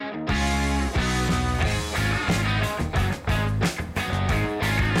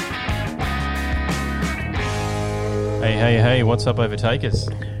Hey, what's up, Overtakers?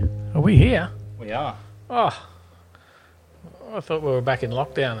 Are we here? We are. Oh, I thought we were back in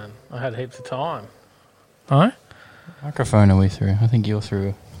lockdown and I had heaps of time. Huh? Microphone are we through? I think you're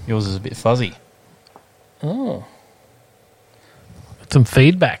through. Yours is a bit fuzzy. Oh. Got some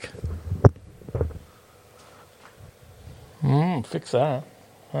feedback. Fix that.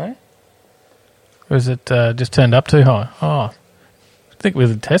 Hey? Or is it just turned up too high? Oh, I think we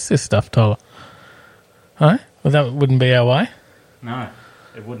would test this stuff, Tyler. Huh? Well, that wouldn't be our way. No,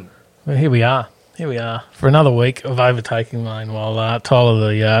 it wouldn't. Well, here we are. For another week of overtaking lane while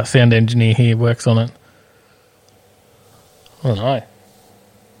Tyler, the sound engineer here, works on it. I don't know.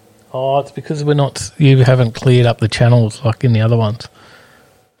 Oh, it's because you haven't cleared up the channels like in the other ones.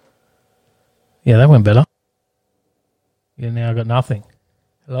 Yeah, that went better. You now got nothing.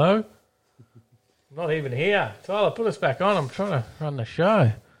 Hello? I'm not even here. Tyler, put us back on. I'm trying to run the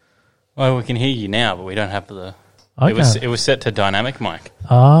show. Well, we can hear you now, but we don't have the... Okay. It was set to dynamic mic.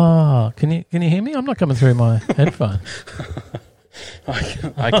 Ah, can you hear me? I'm not coming through my headphone.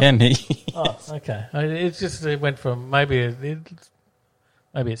 I can hear you. Oh, okay. It went from maybe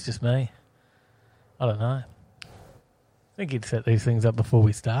it's just me. I don't know. I think you'd set these things up before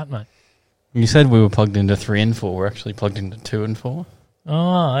we start, mate. You said we were plugged into 3 and 4. We're actually plugged into 2 and 4.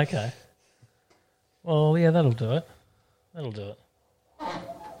 Oh, okay. Well, yeah, that'll do it. I don't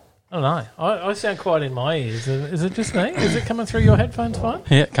know. I sound quiet in my ears. Is it just me? Is it coming through your headphones fine?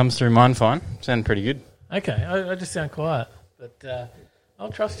 Yeah, it comes through mine fine. Sound pretty good. Okay, I just sound quiet. But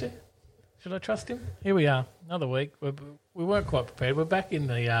I'll trust you. Should I trust him? Here we are, another week. We weren't quite prepared. We're back in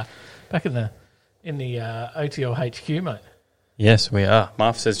the OTL HQ, mate. Yes, we are.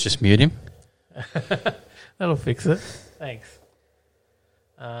 Marv says just mute him. That'll fix it. Thanks.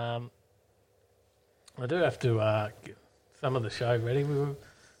 I do have to get some of the show ready. We were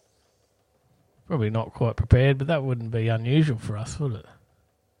probably not quite prepared, but that wouldn't be unusual for us, would it?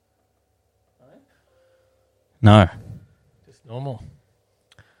 No. Just normal.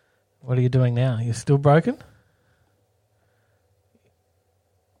 What are you doing now? You're still broken?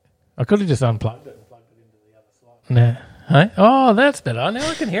 I could have just unplugged it and plugged it into the other slot. No. Hey? Oh, that's better. Now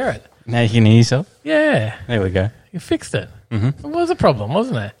I can hear it. Now you can hear yourself? Yeah. There we go. You fixed it. Mm-hmm. It was a problem,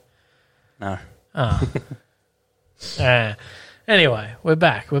 wasn't it? No. Oh. Anyway, we're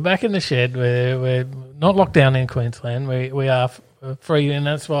back. We're back in the shed. We're not locked down in Queensland. We are free, and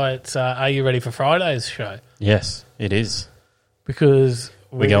that's why it's Are You Ready for Friday's show? Yes, it is. Because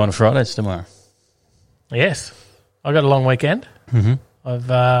we go on Fridays tomorrow. Yes. I got a long weekend. Mm-hmm.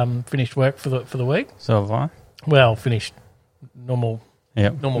 I've finished work for the week. So have I. Well, finished normal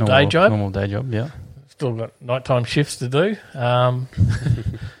day job. Normal day job, yeah. Still got nighttime shifts to do. But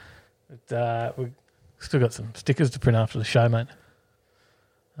we've still got some stickers to print after the show, mate.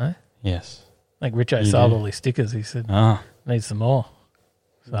 Hey? Yes. I think Richo sold all his stickers. He said, needs some more.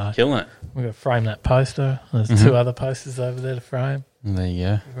 So killing it. We're going to frame that poster. There's 2 other posters over there to frame. There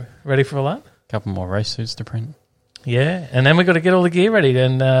you go. Ready for all that? A couple more race suits to print. Yeah, and then we've got to get all the gear ready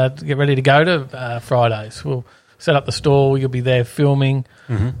and get ready to go to Fridays. We'll set up the stall. You'll be there filming.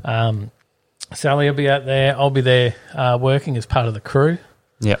 Mm-hmm. Sally will be out there. I'll be there working as part of the crew.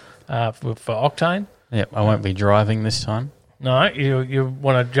 Yep. For Octane. Yep. I won't be driving this time. No, you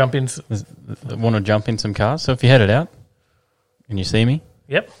want to jump in? Want to jump in some cars? So if you headed out and you see me,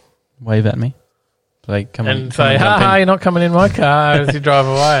 yep, wave at me. Say, say, "Ha, you're not coming in my car" as you drive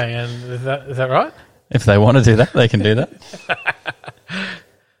away. And is that right? If they want to do that, they can do that.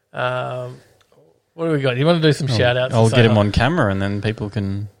 What do we got? You want to do some shout-outs? I'll get them on camera and then people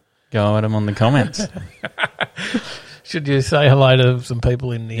can go at them on the comments. Should you say hello to some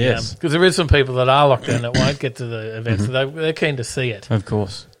people in the... Yes. Because there is some people that are locked down that won't get to the event, so they're keen to see it. Of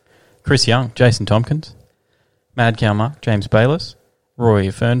course. Chris Young, Jason Tompkins, Mad Cow Mark, James Bayliss, Roy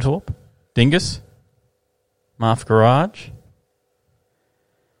Fernthorpe, Dingus, Marf Garage.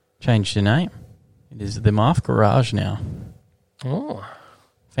 Changed your name. It is the Marf Garage now. Oh.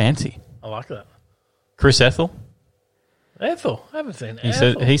 Fancy. I like that. Chris Ethel. Ethel? I haven't seen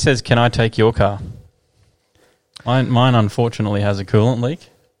Ethel. He says, can I take your car? Mine unfortunately has a coolant leak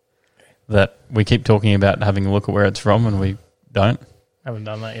that we keep talking about having a look at where it's from and we don't. Haven't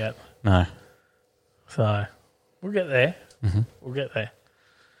done that yet. No. So, we'll get there. Mm-hmm. We'll get there.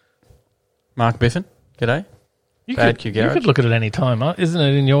 Mark Biffin, g'day. You could look at it any time, huh? Isn't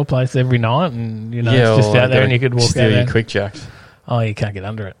it in your place every night? And it's just out there and you could walk out there. Steal your quick jacks. Oh, you can't get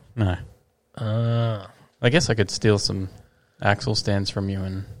under it. No. I guess I could steal some axle stands from you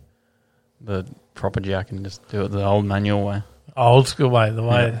and the proper jack and just do it the old manual way. Old school way, the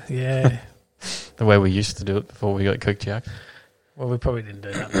way, yeah. The way we used to do it before we got quick jack. Well, we probably didn't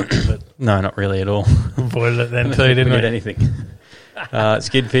do that much, but No, not really at all. Avoided it then too, we didn't did we? anything.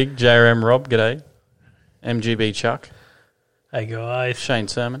 Skid Pig, JRM Rob, g'day. MGB Chuck, Hey guys. Shane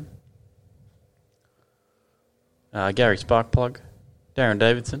Sermon, Gary Sparkplug, Darren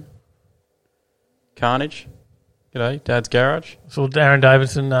Davidson, Carnage, g'day. Dad's Garage. So Darren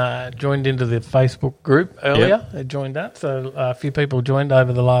Davidson joined into the Facebook group earlier. They joined that. So a few people joined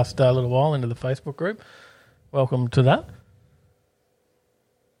over the last little while into the Facebook group. Welcome to that.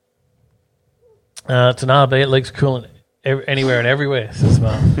 It's an RB. It leaks coolant anywhere and everywhere, says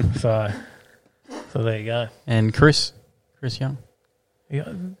Mark. So there you go. And Chris Young, Yeah,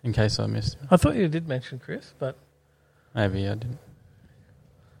 in case I missed him. I thought you did mention Chris, but Maybe I didn't.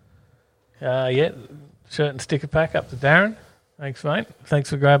 yeah, shirt and sticker pack up to Darren. Thanks, mate. Thanks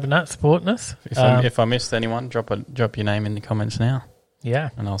for grabbing that, supporting us. If I missed anyone, drop your name in the comments now, Yeah.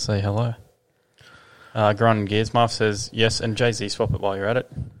 and I'll say hello. Grunt and Gears, Marv says yes, and Jay-Z, swap it while you're at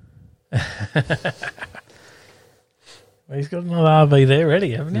it. Well, he's got another RV there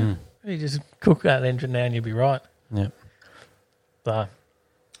ready, haven't you? You just cook that engine now and you'll be right. Yep. So,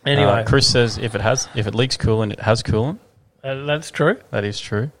 anyway. Chris says if it leaks coolant, it has coolant. That's true. That is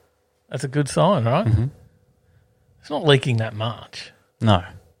true. That's a good sign, right? Mm-hmm. It's not leaking that much. No.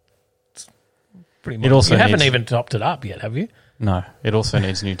 Pretty much. It also you haven't needs- even topped it up yet, have you? No. It also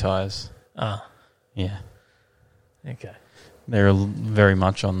needs new tyres. Ah, Yeah. okay. They're very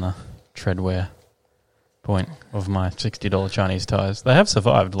much on the treadwear point of my $60 Chinese tyres. They have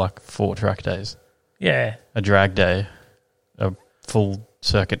survived like 4 track days, Yeah. a drag day, a full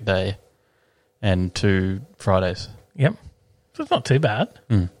circuit day, and 2 Fridays Yep. So it's not too bad.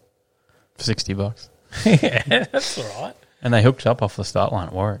 for $60. Yeah, that's all right. And they hooked up off the start line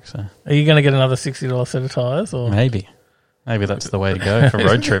at Warwick, so Are you going to get another $60 set of tyres? Or maybe that's the way to go for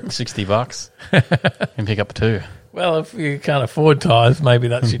road trip. $60 and pick up 2. Well, if you can't afford tyres, maybe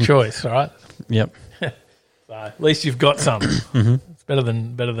that's your choice, right? Yep. So at least you've got some. It's better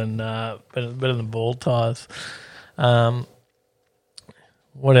than bald tyres.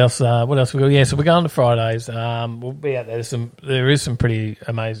 What else? What else we got? Yeah, so we're going to Fridays. We'll be out there. There is some pretty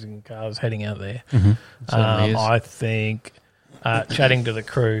amazing cars heading out there. Certainly is. I think chatting to the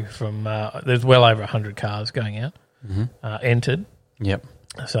crew from there's well over 100 cars going out entered. Yep.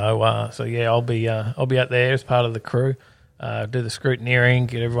 So yeah, I'll be out there as part of the crew. Do the scrutineering,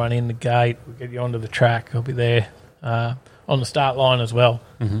 get everyone in the gate, we'll get you onto the track. I'll be there on the start line as well,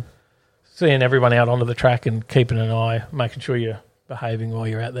 seeing everyone out onto the track and keeping an eye, making sure you're behaving while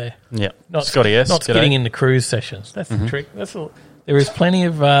you're out there. Yep. Not Scotty S. Not g'day. skidding in the cruise sessions. That's the trick. That's all. There is plenty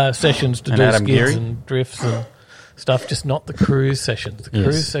of sessions to And do Adam skids Geary. and drifts and stuff, just not the cruise sessions. The Yes.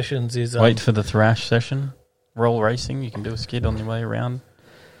 cruise sessions is Wait for the thrash session. Roll racing. You can do a skid on your way around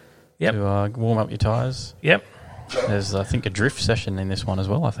Yep. to warm up your tyres. Yep, There's, I think, a drift session in this one as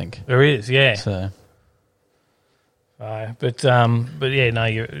well, I think. there is. Yeah. So, But yeah, no,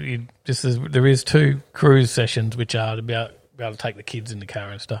 you just there is 2 cruise sessions which are to be able to take the kids in the car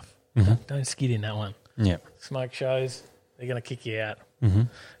and stuff. Don't skid in that one. yeah. Smoke shows, they're going to kick you out, and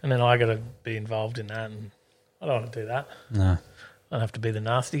then I got to be involved in that, and I don't want to do that. No. I don't have to be the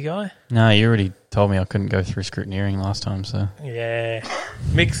nasty guy. No, you already told me I couldn't go through scrutineering last time, so. Yeah,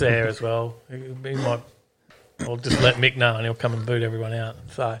 Mick's there as well. He might. I'll just let Mick know, and he'll come and boot everyone out.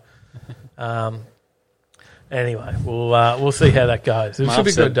 So, anyway, we'll see how that goes. It should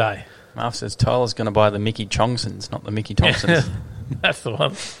be a good day. Marv says Tyler's going to buy the Mickey Chongsons, not the Mickey Thompsons. That's the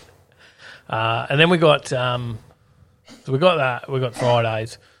one. And then we got so we got that. We got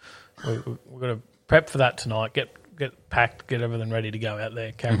Fridays. We're going to prep for that tonight. Get packed. Get everything ready to go out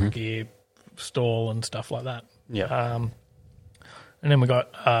there. Camera gear, stall, and stuff like that. Yeah. And then we got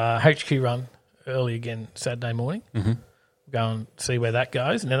HQ run early again Saturday morning. Go and see where that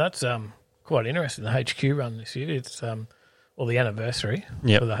goes. Now that's quite interesting. The HQ run this year. It's the anniversary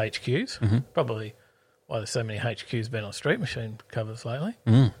Yep. for the HQs. Probably why there's so many HQs been on Street Machine covers lately.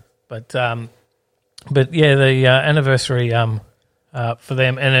 But yeah, the anniversary for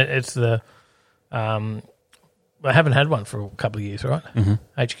them, and it's the I haven't had one for a couple of years, right?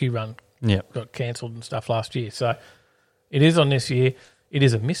 HQ run Yep. got cancelled and stuff last year, so it is on this year. It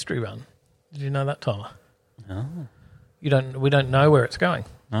is a mystery run. Did you know that, Tyler? Oh. We don't know where it's going.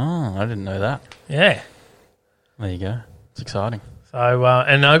 Oh, I didn't know that. Yeah. There you go. It's exciting. So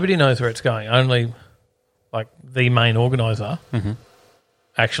and nobody knows where it's going. Only like the main organizer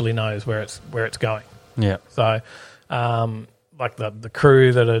actually knows where it's going. Yeah. So, like the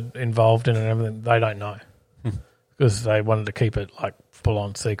crew that are involved in it and everything, they don't know because they wanted to keep it like full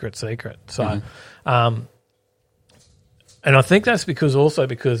on secret. So, and I think that's because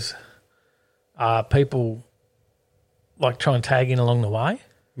people like try and tag in along the way,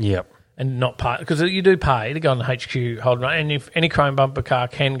 Yep. and not pay, because you do pay to go on the HQ hold and run, and if any chrome bumper car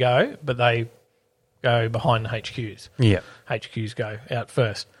can go, but they go behind the HQs. Yeah. HQs go out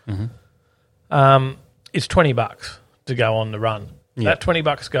first. Mm-hmm. It's $20 to go on the run. Yeah. That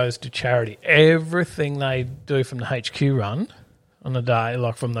 $20 goes to charity. Everything they do from the HQ run on the day,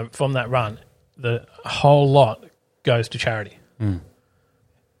 like from that run, the whole lot goes to charity. Mm.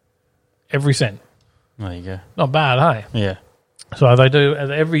 Every cent. There you go. Not bad, hey? Yeah. So they do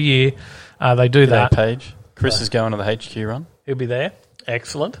every year. They do that. Page. Chris is going to the HQ run. He'll be there.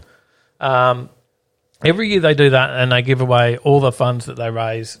 Excellent. Every year they do that, and they give away all the funds that they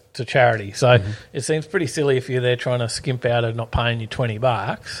raise to charity. So it seems pretty silly if you're there trying to skimp out of not paying you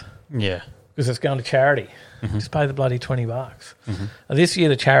 $20. Yeah. Because it's going to charity. Just pay the bloody $20. This year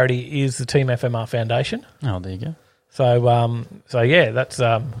the charity is the Team FMR Foundation. Oh, there you go. So yeah, that's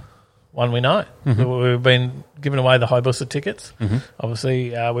one we know. We've been giving away the Hayabusa tickets.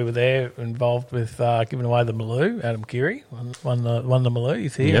 Obviously, we were there involved with giving away the Maloo. Adam Geary won the Maloo.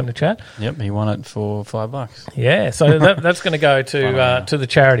 He's here in the chat. Yep, he won it for $5. Yeah, so that's going to go to the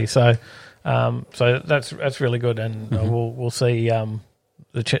charity. So that's really good, and we'll see.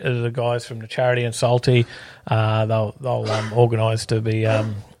 The guys from the charity and Salty, they'll organise to be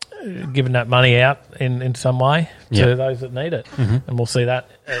giving that money out in some way to those that need it, and we'll see that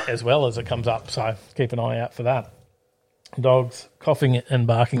as well as it comes up. So keep an eye out for that. Dogs coughing and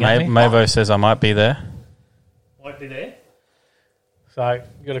barking at me. Mavo says I might be there. Might be there. So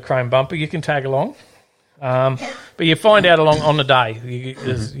you got a chrome bumper. You can tag along, but you find out along on the day.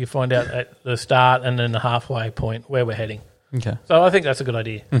 You find out at the start and then the halfway point where we're heading. Okay. So I think that's a good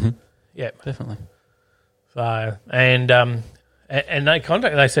idea. Yeah, definitely. So and they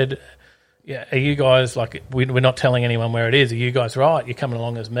contacted. They said, "Yeah, are you guys like we're not telling anyone where it is? Are you guys right? You're coming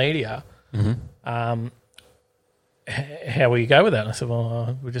along as media. How will you go with that?" And I said,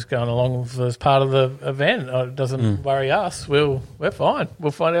 "Well, we're just going along as part of the event. It doesn't worry us. We're fine.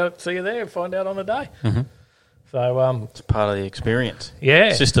 We'll find out. See you there. Find out on the day." So it's part of the experience.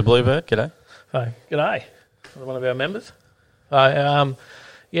 Yeah, Sister Bluebird, g'day. So g'day, one of our members. So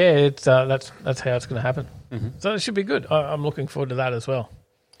yeah, it's that's how it's going to happen. So it should be good. I'm looking forward to that as well.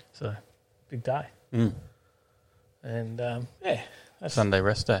 So big day. And yeah, that's Sunday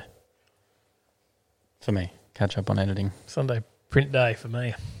rest day for me. Catch up on editing. Sunday print day for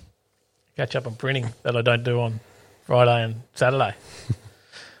me. Catch up on printing that I don't do on Friday and Saturday.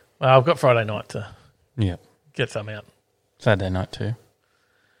 Well, I've got Friday night to get some out. Saturday night too.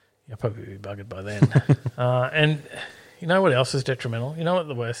 You'll probably be buggered by then. And you know what else is detrimental? You know what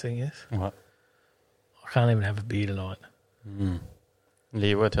the worst thing is? What? I can't even have a beer tonight. Yeah,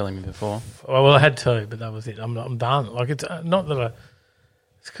 you were telling me before. Well, I had two, but that was it. I'm done. Like it's not that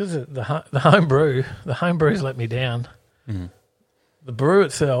it's because the home brew. The home brew's let me down. The brew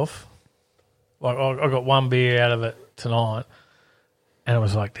itself, like I got one beer out of it tonight, and it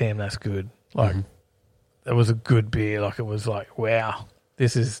was like, damn, that's good. Like it was a good beer. Like it was like, wow,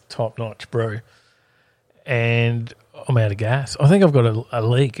 this is top notch brew. And I'm out of gas. I think I've got a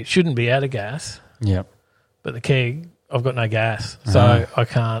leak. It shouldn't be out of gas. Yep. But the keg, I've got no gas, so I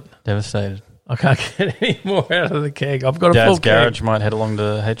can't. Devastated. I can't get any more out of the keg. I've got a Dad's full keg. Garage might head along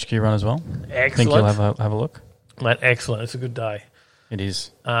to HQ run as well. Excellent. Think you'll have a look? Mate, excellent. It's a good day. It is.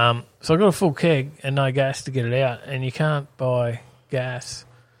 So I've got a full keg and no gas to get it out, and you can't buy gas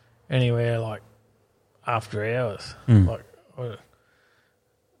anywhere like after hours. Like,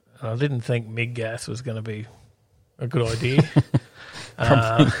 I didn't think MIG gas was going to be a good idea.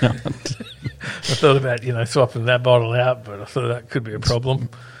 I thought about swapping that bottle out, but I thought that could be a problem.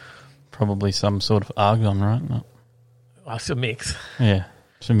 Probably some sort of argon, right? No. Oh, it's a mix. Yeah,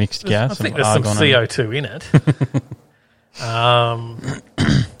 it's a mixed gas. I think there's some CO2 in it.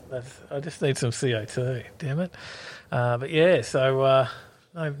 I just need some CO2. Damn it! But yeah, so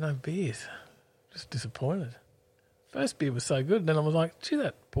no beers. Just disappointed. First beer was so good, then I was like, gee,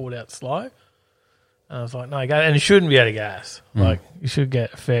 that poured out slow. And I was like, no, and it shouldn't be out of gas. Like, you should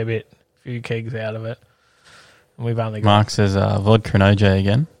get a few kegs out of it. And we've only got... Mark says vodka and OJ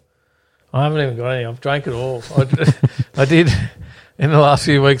again. I haven't even got any. I've drank it all. I did, in the last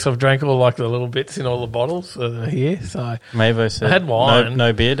few weeks, I've drank all like the little bits in all the bottles here. So Mavo said, I had wine.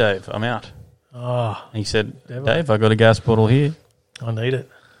 No beer, Dave. I'm out. Oh, he said, Dave, I got a gas bottle here. I need it.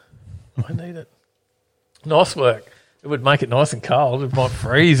 Nice work. It would make it nice and cold. It might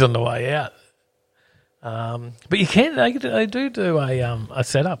freeze on the way out. But you can. They do a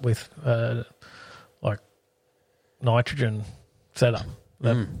setup with like nitrogen setup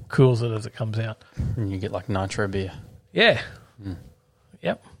that cools it as it comes out. And you get like nitro beer. Yeah.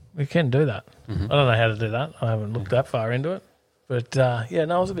 Yep. We can do that. I don't know how to do that. I haven't looked that far into it. But, I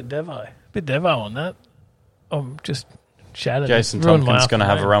was a bit devo on that. I'm just shattered. Jason Ruined my Tompkins going to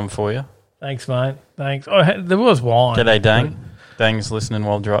have a afternoon. rum for you. Thanks, mate. Thanks. Oh, there was wine. G'day, Dang. Dang's listening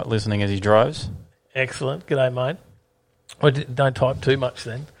listening as he drives. Excellent. G'day, mate. Don't type too much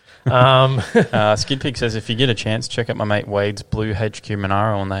then. Skid Pig says, if you get a chance, check out my mate Wade's Blue HQ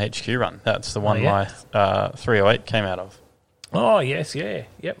Monaro on the HQ run. That's the one my 308 came out of. Oh, yes, yeah.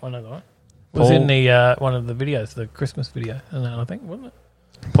 Yep, one of them. Was Paul, in the one of the videos, the Christmas video, and I think, wasn't it?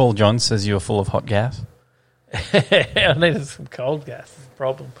 Paul John says you were full of hot gas. I needed some cold gas. That's the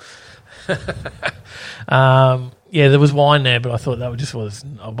problem. There was wine there, but I thought that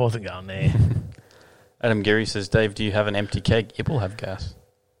I wasn't going there. Adam Geary says, Dave, do you have an empty keg? It will have gas.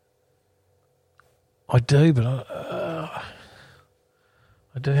 I do, but I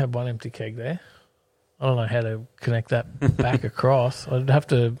do have one empty keg there. I don't know how to connect that back across. I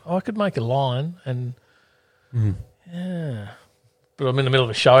could make a line and yeah. But I'm in the middle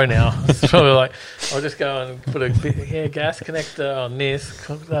of a show now. It's probably like I'll just go and put a gas connector on this,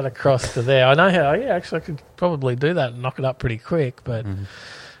 put that across to there. I know how. Yeah, actually, I could probably do that and knock it up pretty quick. But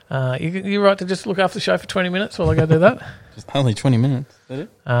you're right to just look after the show for 20 minutes while I go do that. Just only 20 minutes. Is it?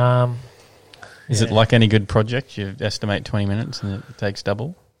 Is it like any good project? You estimate 20 minutes and it takes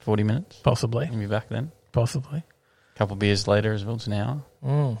double, 40 minutes? Possibly. You'll be back then. Possibly. A couple of beers later as well, it's an hour.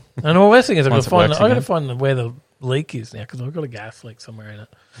 And the worst thing is I've got Once to find where the leak is now because I've got a gas leak somewhere in it.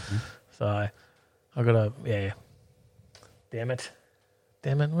 So I've got to, Damn it.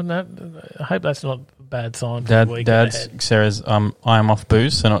 Wouldn't that? I hope that's not a bad sign for the week Dad ahead. says, I am off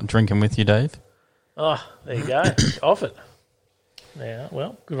booze, so not drinking with you, Dave. Oh, there you go. Off it. Yeah,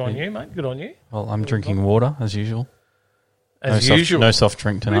 well, good on you, mate. Good on you. Well, I'm drinking water, as usual. As usual. No soft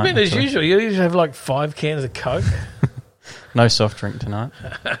drink tonight. What do you mean as actually. usual? You usually have like 5 cans of Coke. No soft drink tonight.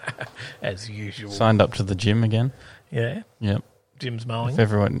 As usual. Signed up to the gym again. Yeah. Yep. Jim's mowing.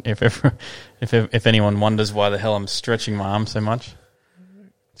 If anyone wonders why the hell I'm stretching my arm so much,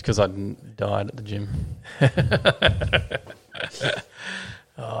 it's because I died at the gym.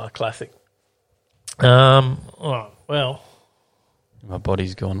 Oh, classic. Well. My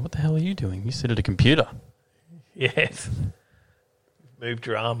body's gone, what the hell are you doing? You sit at a computer. Yes. Moved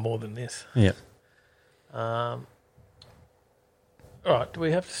your arm more than this. Yeah. All right, do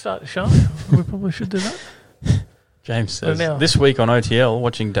we have to start the show? We probably should do that. James says, this week on OTL,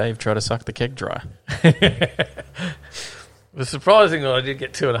 watching Dave try to suck the keg dry. It was surprising that I did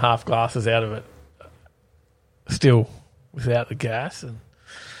get 2.5 glasses out of it still without the gas.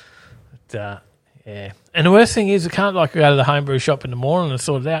 Yeah. And the worst thing is, we can't go to the homebrew shop in the morning and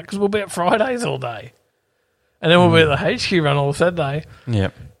sort it out because we'll be at Fridays all day. And then we'll be at the HQ run all Saturday.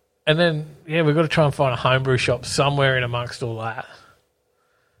 Yep. And then, we've got to try and find a homebrew shop somewhere in amongst all that.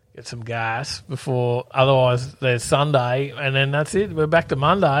 Get some gas before, otherwise there's Sunday and then that's it. We're back to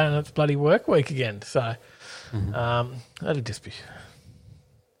Monday and it's bloody work week again. So that'd just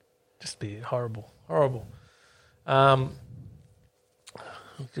be horrible.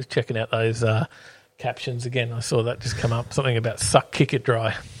 Just checking out those captions again. I saw that just come up. Something about suck, kick it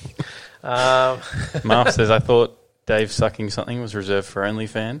dry. Marv says, I thought Dave sucking something was reserved for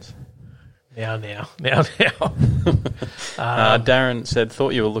OnlyFans. Now. Darren said,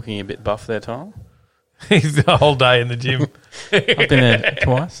 thought you were looking a bit buff there, Tom. He's the whole day in the gym. I've been there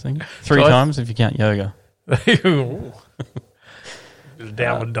twice, I think. 3 times if you count yoga.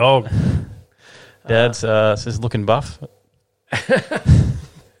 Downward dog. Dad says, looking buff.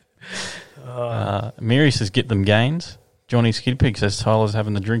 Miri says, get them gains. Johnny Skidpig says, Tyler's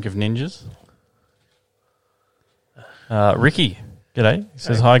having the drink of ninjas. Ricky, g'day. He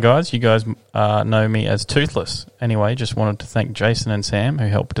says, hi guys. You guys know me as Toothless. Anyway, just wanted to thank Jason and Sam who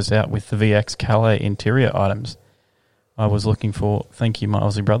helped us out with the VX Calais interior items I was looking for. Thank you, my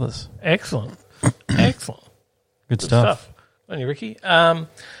Aussie brothers. Excellent. Good stuff. Thank you, Ricky.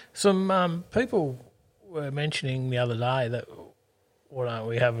 Some people were mentioning the other day that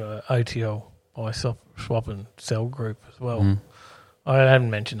we have a OTL buy, swap and sell group as well. I haven't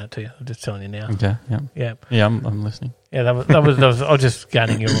mentioned that to you. I'm just telling you now. Okay. Yeah. Yeah. I'm listening. Yeah, that was I was just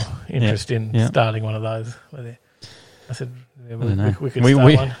gaining your interest in starting one of those. I said we could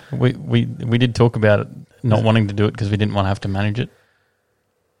start one. We did talk about it, not wanting to do it because we didn't want to have to manage it.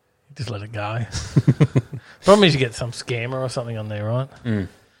 Just let it go. Problem is you get some scammer or something on there, right?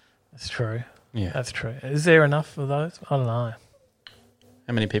 That's true. Yeah, that's true. Is there enough of those? I don't know.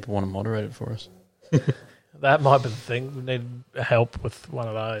 How many people want to moderate it for us? That might be the thing. We need help with one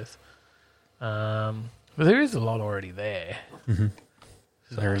of those. But there is a lot already there. So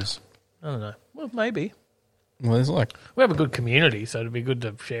there is. I don't know. Well, maybe. Well, there's we have a good community, so it'd be good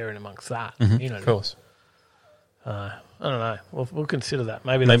to share in amongst that. Of course. I don't know. We'll consider that.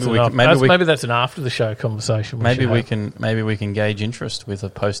 Maybe Maybe that's an after the show conversation. Maybe we can gauge interest with a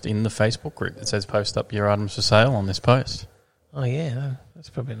post in the Facebook group that says "Post up your items for sale" on this post. Oh yeah, that's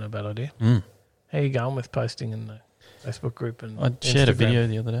probably not a bad idea. Mm. How are you going with posting in the Facebook group and I shared a video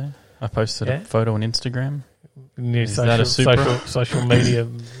the other day. I posted a photo on Instagram. New Is that a Supra? social media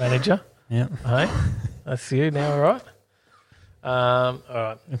manager. Yeah. Hey, that's you now, all right? All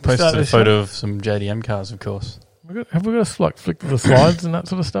right. I posted a photo of some JDM cars, of course. Have we got to flick the slides and that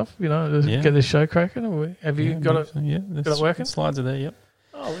sort of stuff? You know, get this show cracking. Have you got it? Yeah, got it working? Slides are there. Yep.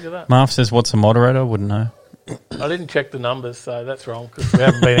 Oh, look at that. Marv says, "What's a moderator?" Wouldn't know. I didn't check the numbers, so that's wrong because we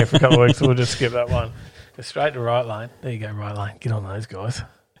haven't been here for a couple of weeks. So we'll just skip that one. Go straight to Right Lane. There you go, Right Lane. Get on those guys.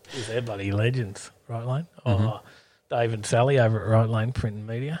 They're bloody legends, Right Lane. Mm-hmm. Oh, Dave and Sally over at Right Lane Print and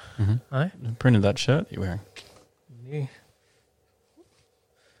Media. Mm-hmm. Hey? Printed that shirt you're wearing. Yeah.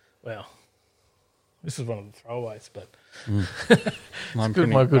 Well, this is one of the throwaways, but I'm good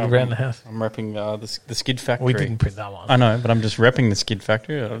around the house. I'm repping the Skid Factory. We didn't print that one. I know, but I'm just repping the Skid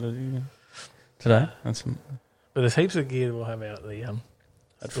Factory today. But there's heaps of gear we'll have out at the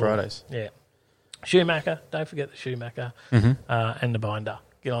at Fridays. Yeah. Schumacher, don't forget the Schumacher and the binder.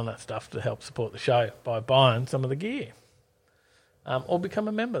 Get on that stuff to help support the show by buying some of the gear. Or become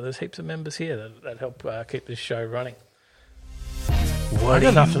a member. There's heaps of members here that help keep this show running. I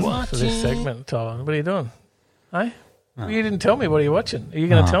got nothing for this segment, Tyler. What are you doing? Hey? Oh. You didn't tell me. What are you watching? Are you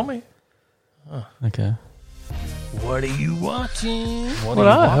going to tell me? Oh. Okay. What are you watching? I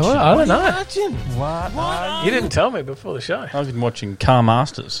don't know. What? You didn't tell me before the show. I've been watching Car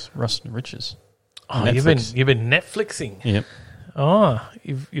Masters, Rust and Riches. Oh, you've been Netflixing. Yep. Oh,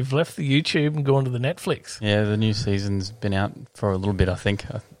 you've left the YouTube and gone to the Netflix. Yeah, the new season's been out for a little bit. I think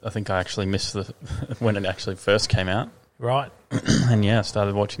I actually missed when it actually first came out. Right. And I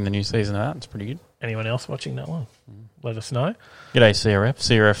started watching the new season of that. It's pretty good. Anyone else watching that one? Let us know. G'day, CRF.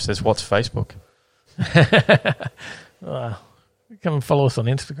 CRF says, "What's Facebook?" Come and follow us on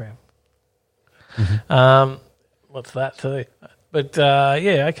Instagram. What's that too? But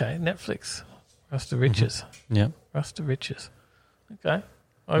okay. Netflix. Rust of Riches. Yeah. Rust of Riches. Okay.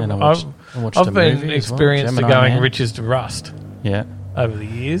 I've been experienced to going Man. riches to rust. Yeah. Over the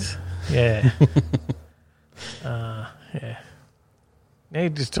years. Yeah. Yeah. Now you're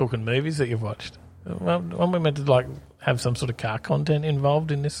just talking movies that you've watched. Well, aren't we meant to have some sort of car content involved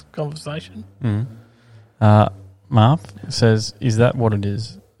in this conversation? Marv says, "Is that what it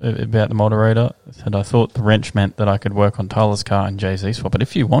is about the moderator?" Said, "I thought the wrench meant that I could work on Tyler's car and Jay-Z swap it.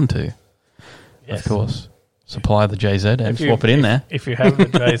 If you want to, yes. Of course, supply the JZ and swap it in there. If you have the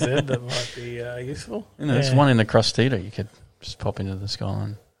JZ, that might be useful. There's one in the Crostita. You could just pop into the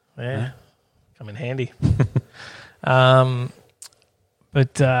Skyline. Yeah, come in handy. Now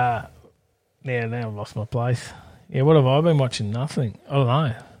I've lost my place. Yeah, what have I been watching? Nothing. I don't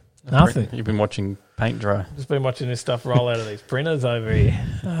know. Nothing. You've been watching paint dry. Just been watching this stuff roll out of these printers over here.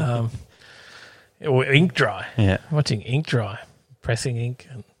 Or ink dry. Yeah. Watching ink dry. Pressing ink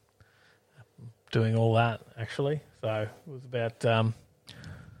and doing all that, actually. So it was about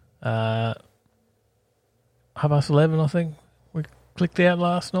 11:30, I think. We clicked out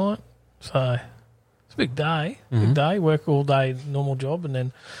last night. So it's a big day. Big day. Work all day, normal job.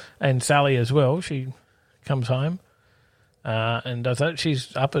 And Sally as well. She comes home and does that.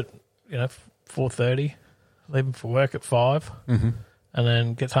 She's up at 4:30, leaving for work at 5, and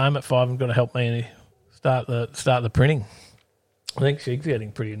then gets home at 5 and got to help me start the printing. I think she's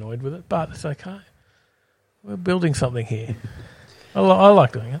getting pretty annoyed with it, but it's okay. We're building something here. I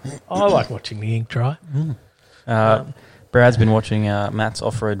like doing it. I like watching the ink dry. Brad's been watching Matt's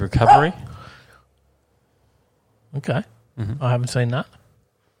Off-Road Recovery. Okay. I haven't seen that.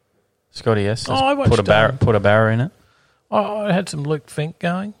 Scotty S. I watched, put a barrow in it. I had some Luke Fink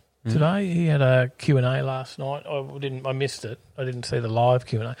going today. He had a Q&A last night. I missed it. I didn't see the live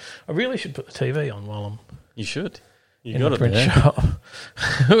Q&A. I really should put the TV on while I'm You should. You in got the it print there. shop.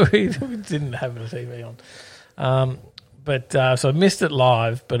 we didn't have the TV on. So I missed it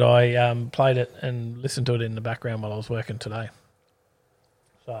live, but I played it and listened to it in the background while I was working today.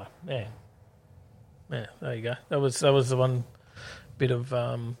 So, yeah, there you go. That was the one bit of...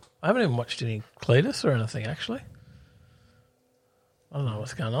 I haven't even watched any Cletus or anything, actually. I don't know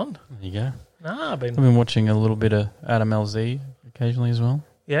what's going on. There you go. No, I've been watching a little bit of Adam LZ occasionally as well.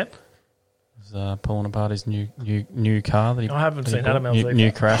 Yep. He's pulling apart his new car that he I haven't that he seen bought. Adam LZ.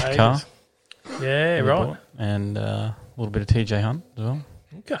 New crashed car. Yeah, right. Bought. And a little bit of TJ Hunt as well.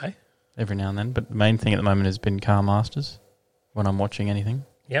 Okay. Every now and then. But the main thing at the moment has been Car Masters when I'm watching anything.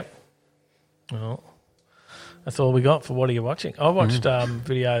 Yep. Well, That's all we got for What Are You Watching? I watched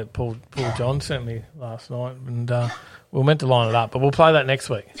video Paul John sent me last night, and we were meant to line it up, but we'll play that next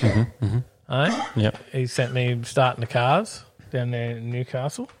week. Eh? Yep. He sent me starting the cars down there in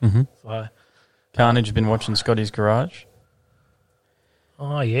Newcastle. So, Carnage has been watching Scotty's Garage.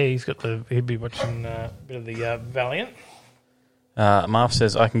 oh yeah, he'd be watching a bit of the Valiant. Marv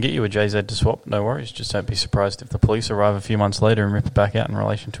says, I can get you a JZ to swap, no worries. Just don't be surprised if the police arrive a few months later and rip it back out in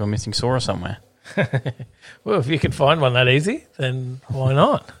relation to a missing Sora somewhere. Well, if you can find one that easy, then why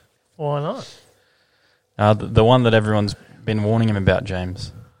not? Why not? The one that everyone's been warning him about,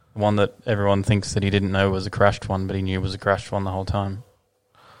 James. The one that everyone thinks that he didn't know was a crashed one, but he knew was a crashed one the whole time.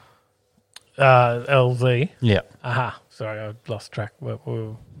 LZ. Yeah. Aha. Sorry, I lost track. We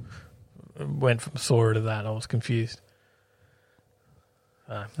went from Sora to that. I was confused.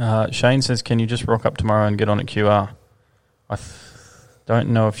 Shane says, can you just rock up tomorrow and get on at QR? I don't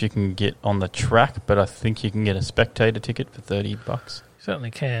know if you can get on the track, but I think you can get a spectator ticket for $30.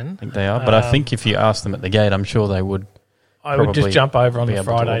 Certainly can. I think they are, but I think if you ask them at the gate, I'm sure they would. I would just jump over on be the able to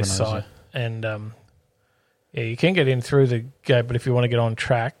Friday organise site, and yeah, you can get in through the gate. But if you want to get on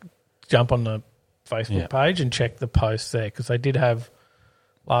track, jump on the Facebook page and check the posts there, because they did have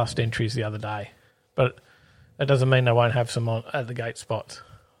last entries the other day. But that doesn't mean they won't have some on at the gate spots.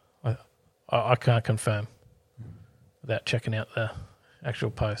 I can't confirm without checking out the actual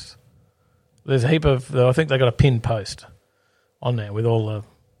posts. There's a heap of. I think they got a pinned post on there with all the,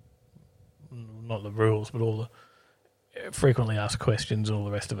 not the rules, but all the frequently asked questions, all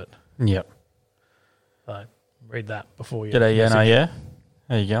the rest of it. Yep. So read that before you. G'day, yeah, no, yeah.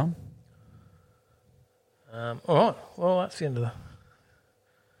 How you going? All right. Well, that's the end of the.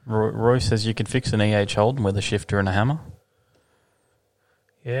 Roy says you could fix an EH Holden with a shifter and a hammer.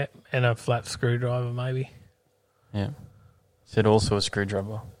 Yeah, and a flat screwdriver maybe. Yeah. Said also a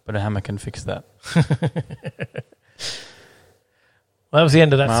screwdriver, but a hammer can fix that. Well, that was the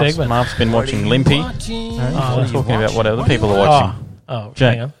end of that segment. Mark's been watching Limpy. Talking about what other people are watching.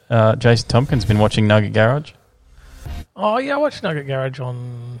 Hang on. Jason Tompkins been watching Nugget Garage. Oh, yeah, I watched Nugget Garage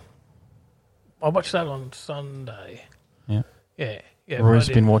I watched that on Sunday. Yeah. Yeah. Roy's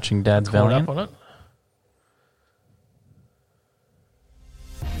been watching Dad's Valiant. Up on it.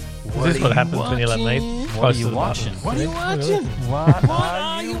 Is this what happens when you let me? What are you watching? What are you watching? What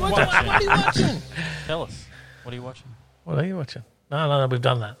are you watching? What are you watching? Tell us. What are you watching? What are you watching? No, we've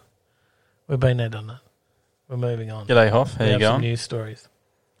done that. We've been there, done that. We're moving on. G'day, Hoff. How you have some going? news stories.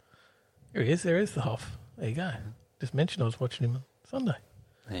 Here he is. There is the Hoff. There you go. Just mentioned I was watching him on Sunday.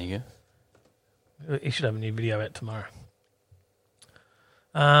 There you go. He should have a new video out tomorrow.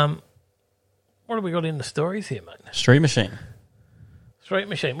 What have we got in the stories here, mate? Street Machine. Street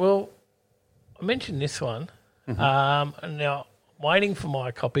Machine. Well, I mentioned this one. And now, I'm waiting for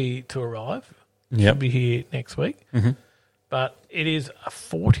my copy to arrive. It should be here next week. But it is a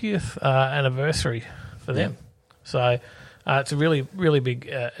 40th anniversary for them. So it's a really, really big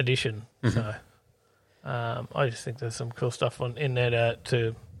edition. So I just think there's some cool stuff in there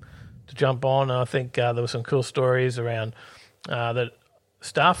to jump on. And I think there were some cool stories around the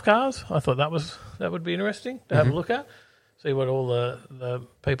staff cars. I thought that would be interesting to have a look at. See what all the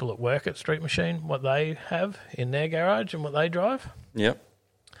people that work at Street Machine, what they have in their garage and what they drive. Yep.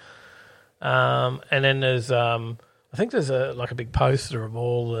 And then there's, I think there's a big poster of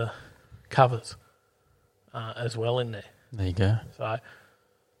all the covers as well in there. There you go. So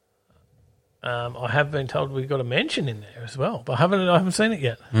I have been told we've got a mention in there as well, but I haven't seen it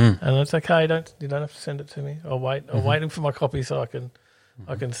yet. And it's okay. You don't have to send it to me. I'll wait. I'm waiting for my copy so I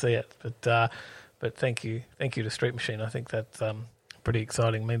can see it. But thank you to Street Machine. I think that's pretty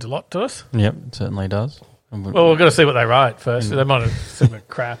exciting. Means a lot to us. Yep, it certainly does. Well, we've got to see what they write first. They might have sent me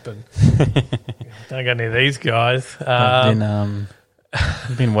crap and don't get any of these guys.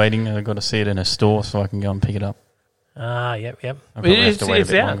 I've been waiting. I've got to see it in a store so I can go and pick it up. Yep.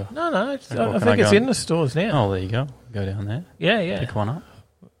 It's out. No. I think it's in the stores now. Oh, there you go. Go down there. Yeah. Pick one up.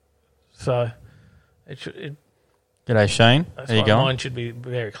 So it should. G'day, Shane. That's How you why going? mine should be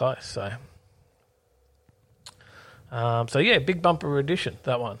very close. So. Big bumper edition,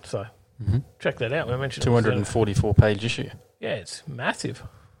 that one. So check that out. We mentioned 244-page issue. Yeah, it's massive.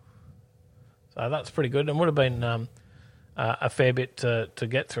 So that's pretty good, and would have been a fair bit to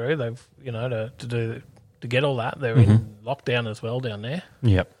get through. They've to get all that. They're in lockdown as well down there.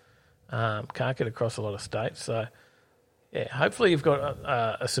 Yep. Can't get across a lot of states. So yeah, hopefully you've got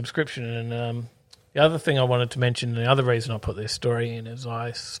a subscription. And the other thing I wanted to mention, the other reason I put this story in, is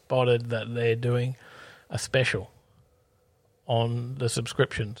I spotted that they're doing a special on the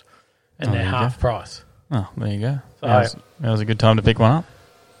subscriptions, and they're half price. Oh, there you go. So that was a good time to pick one up.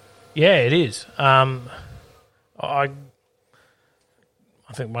 Yeah, it is. I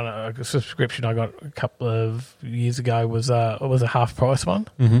think a subscription I got a couple of years ago was a half price one,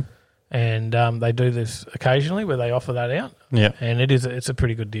 and they do this occasionally where they offer that out. Yeah, and it's a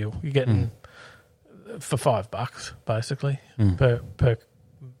pretty good deal. You're getting for $5 basically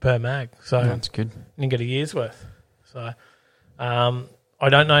per mag. So that's good. You can get a year's worth. So I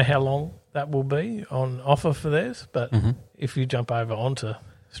don't know how long that will be on offer for theirs, but if you jump over onto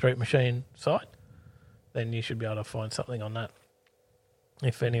Street Machine site, then you should be able to find something on that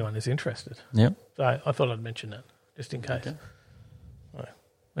if anyone is interested. Yep. So I thought I'd mention that just in case. Okay. Right,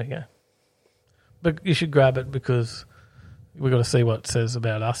 there you go. But you should grab it because we've got to see what it says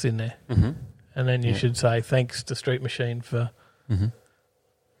about us in there. And then you should say thanks to Street Machine for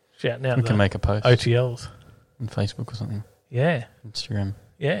shouting out we can make a post. OTLs. On Facebook or something. Yeah. Instagram.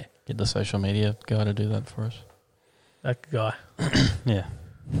 Yeah. Get the social media guy to do that for us. That guy. Yeah.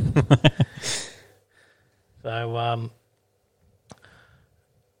 So,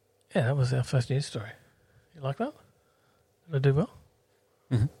 yeah, that was our first news story. You like that? Did I do well?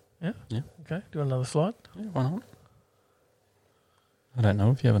 Yeah? Yeah. Okay, do another slide? Yeah, why not? I don't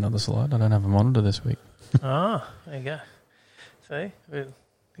know if you have another slide. I don't have a monitor this week. There you go. See?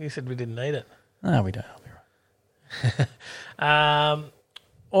 You said we didn't need it. No, we don't. I'll be right.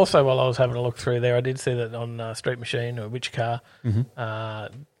 Also, while I was having a look through there, I did see that on Street Machine or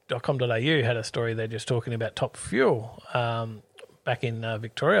whichcar.com.au had a story there just talking about Top Fuel back in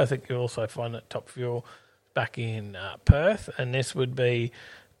Victoria. I think you'll also find that Top Fuel back in Perth, and this would be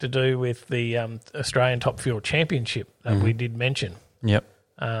to do with the Australian Top Fuel Championship that we did mention. Yep.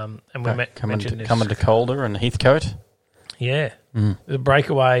 And we mentioned this. Coming to Calder and Heathcote. Yeah. The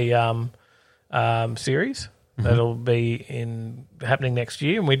breakaway series that'll be happening next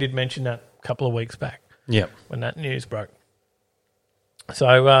year, and we did mention that a couple of weeks back. Yep. When that news broke.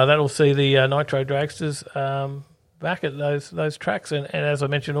 So that'll see the Nitro Dragsters back at those tracks, and as I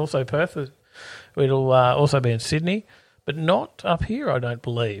mentioned, also Perth. It'll also be in Sydney, but not up here, I don't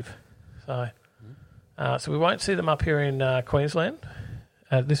believe. So we won't see them up here in Queensland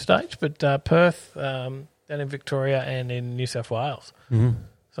at this stage, but Perth, down in Victoria and in New South Wales.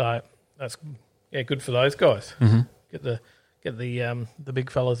 So that's good for those guys. Get the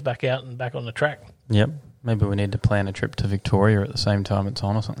big fellas back out and back on the track. Yep. Maybe we need to plan a trip to Victoria at the same time it's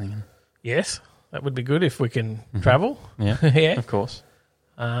on or something. Yes, that would be good if we can travel. Yeah, yeah, of course.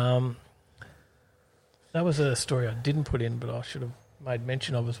 That was a story I didn't put in, but I should have made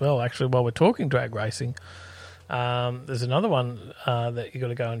mention of as well. Actually, while we're talking drag racing, there's another one that you got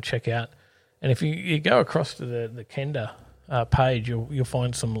to go and check out. And if you go across to the Kenda page, you'll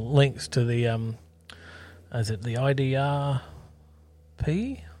find some links to the is it the IDRP?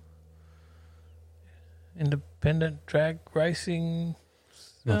 Independent Drag Racing.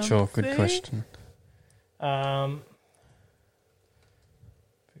 Not sure. Good question. Few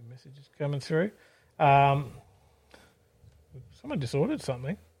messages coming through. Someone just ordered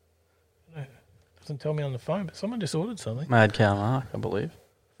something. No, it doesn't tell me on the phone, but someone just ordered something. Mad Cow Mark, I believe.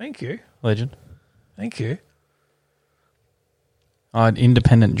 Thank you. Legend. Thank you.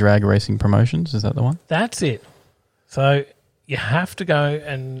 Independent Drag Racing Promotions, is that the one? That's it. So you have to go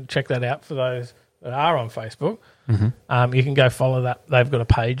and check that out for those that are on Facebook. You can go follow that. They've got a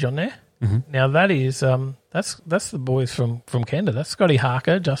page on there. Now that is that's the boys from Kenda. That's Scotty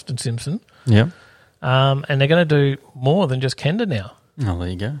Harker, Justin Simpson. Yeah. And they're going to do more than just Kenda now. Oh, there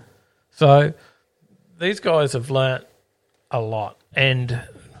you go. So these guys have learnt a lot. And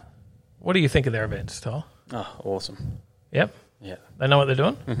what do you think of their events, Tyler? Oh, awesome. Yep. Yeah. They know what they're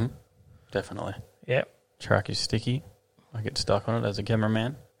doing? Definitely. Yep. Track is sticky. I get stuck on it as a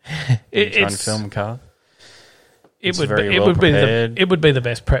cameraman. It's trying to film a car. It would be the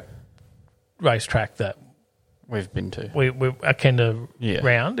best prep racetrack that we've been to. A Kenda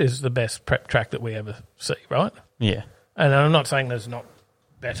round is the best prep track that we ever see, right? Yeah. And I'm not saying there's not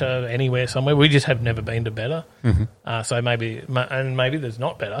better anywhere somewhere. We just have never been to better. So maybe there's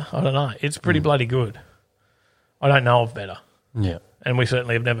not better. I don't know. It's pretty bloody good. I don't know of better. Yeah. And we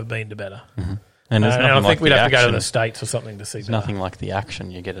certainly have never been to better. And I think we'd have to go to the States or something to see There's better. nothing like the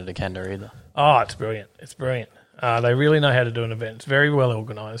action you get at a Kenda either. Oh, it's brilliant. It's brilliant. They really know how to do an event. It's very well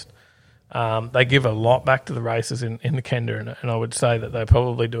organised. They give a lot back to the races in the Kenda, and I would say that they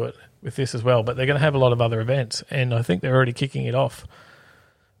probably do it with this as well. But they're going to have a lot of other events, and I think they're already kicking it off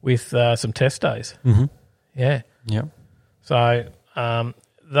with some test days. Yeah. Yep. So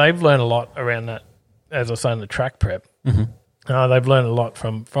they've learned a lot around that, as I was saying, the track prep. They've learned a lot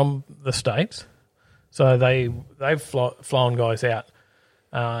from the States. So they've flown guys out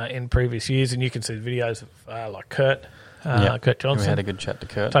in previous years, and you can see the videos of like Kurt Kurt Johnson. We had a good chat to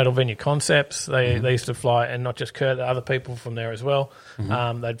Kurt. Total Venue Concepts. They used to fly, and not just Kurt, other people from there as well.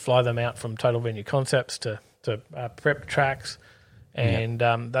 They'd fly them out from Total Venue Concepts to prep tracks, and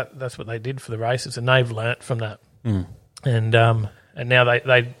that's what they did for the races, and they've learnt from that. And now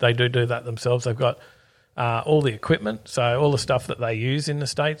they do that themselves. They've got all the equipment, so all the stuff that they use in the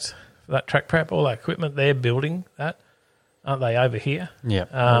States for that track prep, all that equipment, they're building that, aren't they, over here? Yeah,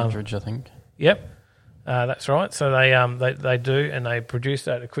 Aldridge, I think. Yep. That's right. So they do, and they produce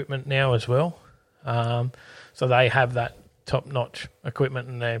that equipment now as well. So they have that top-notch equipment,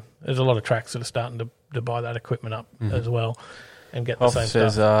 and there's a lot of tracks that are starting to buy that equipment up as well and get the same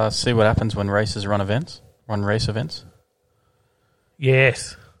says, stuff. see what happens when races run race events.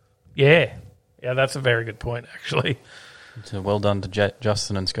 Yes. Yeah. Yeah, that's a very good point, actually. So well done to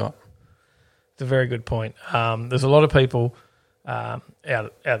Justin and Scott. It's a very good point. There's a lot of people out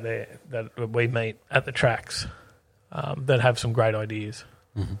there that we meet at the tracks that have some great ideas,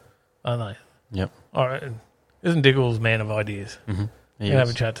 aren't they? Yep. All right. Isn't Diggles man of ideas? You can have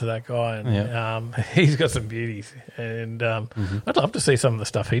a chat to that guy, and he's got some beauties. And I'd love to see some of the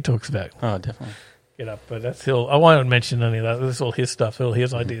stuff he talks about. Oh, definitely. Get up, but that's still. I won't mention any of that. This is all his stuff, all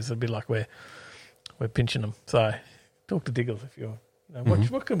his ideas. It'd be like we're pinching them. So talk to Diggles if you're.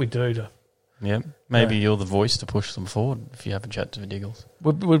 What can we do to? Yeah, maybe you're the voice to push them forward if you have a chat to Diggles.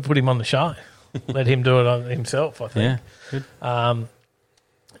 We'd put him on the show. Let him do it on himself, I think. Yeah, good.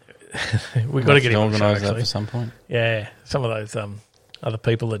 We've got to get him on the show, organise that actually. for some point. Yeah, some of those other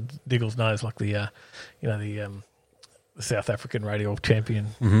people that Diggles knows, like the South African Radial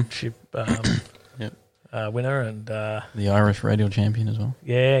Championship winner, and the Irish Radial Champion as well.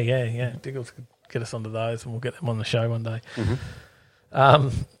 Yeah. Diggles could get us onto those, and we'll get them on the show one day.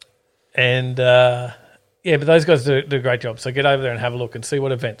 But those guys do a great job. So get over there and have a look and see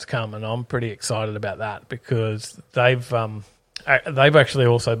what events come. And I'm pretty excited about that because they've actually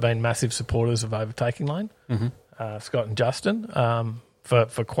also been massive supporters of Overtaking Lane, Scott and Justin,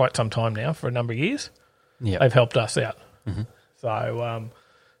 for quite some time now, for a number of years. Yeah, they've helped us out.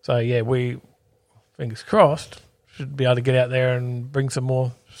 We, fingers crossed, should be able to get out there and bring some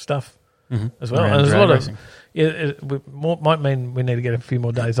more stuff as well. Around and there's a lot racing. might mean we need to get a few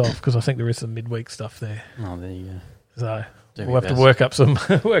more days off because I think there is some midweek stuff there. Oh, there you go. So Do we'll have your to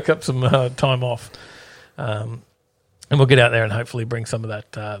work up some time off, and we'll get out there and hopefully bring some of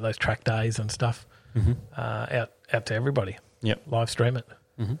that those track days and stuff out to everybody. Yep, live stream it.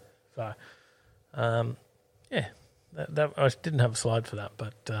 So, that I didn't have a slide for that,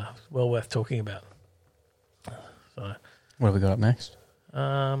 but well worth talking about. So, what have we got up next?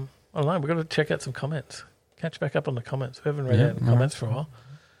 I don't know. We've got to check out some comments. Catch back up on the comments. We haven't read out the comments for a while.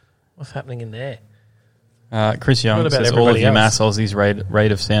 What's happening in there? Chris Young What about says all of everybody you else? mass Aussies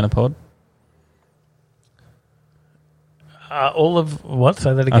rate of Santapod. All of what?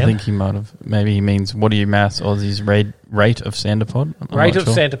 Say that again. I think he might have. Maybe he means what do you mass Aussies rate of Santapod? Rate of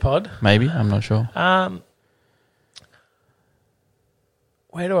Santapod. Maybe, I'm not sure.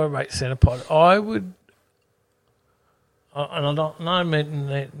 Where do I rate Santapod? I would. And I don't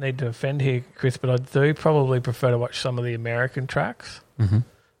need to offend here, Chris, but I do probably prefer to watch some of the American tracks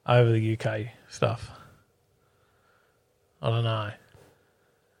over the UK stuff. I don't know.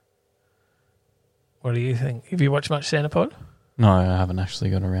 What do you think? Have you watched much Santapod? No, I haven't actually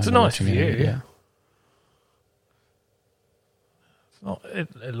got around. It's a to nice watching view. it. Yeah.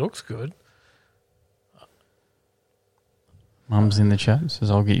 It looks good. Mum's in the chat.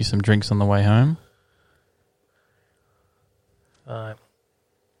 Says I'll get you some drinks on the way home. And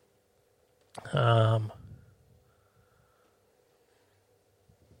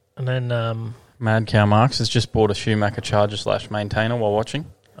then Mad Cow Marks has just bought a Schumacher Charger / maintainer while watching.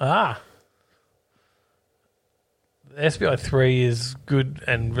 the SBI 3 is good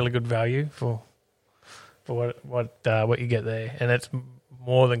and really good value for what you get there, and it's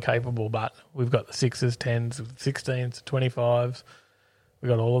more than capable. But we've got the 6s, 10s, 16s, 25s. We've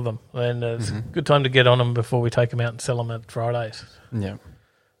got all of them, and it's a good time to get on them before we take them out and sell them at Fridays. Yeah.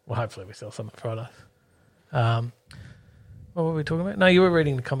 Well, hopefully we sell some at Fridays. What were we talking about? No, you were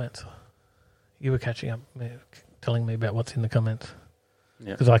reading the comments. You were catching up, telling me about what's in the comments.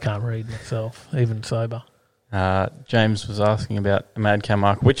 Yeah. Because I can't read myself, even sober. James was asking about a Mad Cow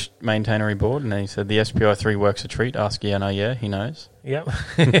Mark, which maintainer he bought, and he said the SPI 3 works a treat. Ask yeah, no, yeah, he knows. Yep.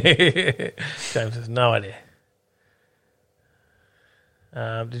 James has no idea.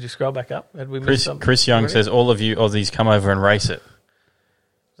 Did you scroll back up? Had we missed something? Chris Young says all of you Aussies come over and race it.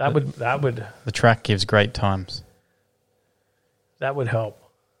 That would The track gives great times. That would help.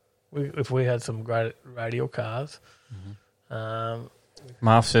 If we had some great radial cars.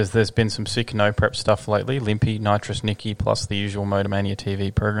 Marv says there's been some sick no prep stuff lately. Limpy, Nitrous Nicky, plus the usual Motormania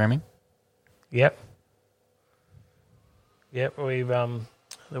TV programming. Yep. We've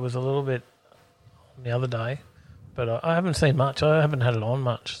there was a little bit the other day, but I haven't seen much. I haven't had it on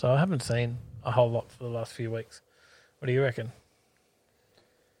much, so I haven't seen a whole lot for the last few weeks. What do you reckon?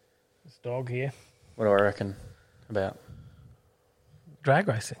 This dog here. What do I reckon about? Drag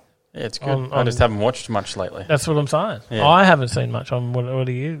racing. Yeah, it's good. I just haven't watched much lately. That's what I'm saying. Yeah. I haven't seen much on what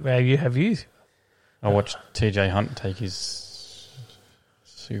do you have you? I watched TJ Hunt take his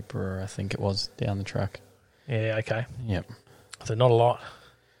Supra, I think it was, down the track. Yeah, okay. Yep. So not a lot.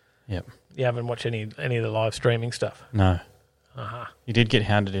 Yep. You haven't watched any of the live streaming stuff? No. Uh-huh. He did get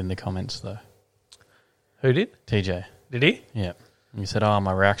hounded in the comments, though. Who did? TJ. Did he? Yeah. He said,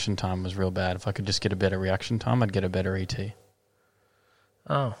 my reaction time was real bad. If I could just get a better reaction time, I'd get a better ET.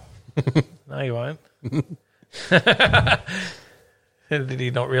 Oh. No, you won't. Did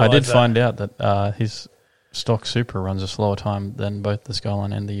he not realise I did that? find out that his stock Supra runs a slower time than both the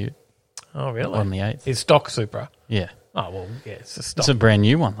Skyline and the Ute. Oh, really? On the 8th. His stock Supra? Yeah. Oh, well, yeah, it's a stock. It's a brand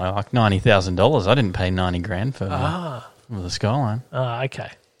new one, like $90,000. I didn't pay $90,000 for the Skyline. Ah, okay.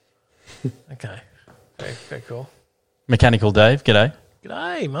 Okay. Very cool. Mechanical Dave, g'day.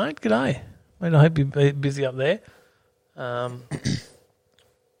 G'day, mate. G'day. Mate, I hope you're busy up there.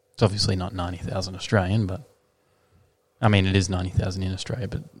 It's obviously not 90,000 Australian, but I mean it is 90,000 in Australia,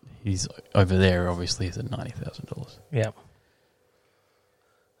 but he's over there obviously is at $90,000. Yeah.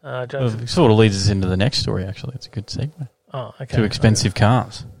 It sort of leads us into the next story. Actually, it's a good segue. Oh, okay. To expensive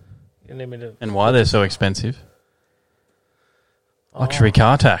cars You need me to... and why they're so expensive. Luxury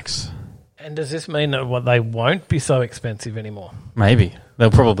car tax. And does this mean that they won't be so expensive anymore? Maybe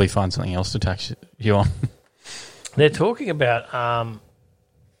they'll probably find something else to tax you on. They're talking about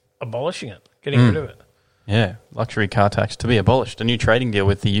abolishing it, getting rid of it. Yeah, luxury car tax to be abolished. A new trading deal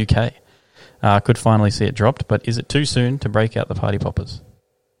with the UK could finally see it dropped, but is it too soon to break out the party poppers?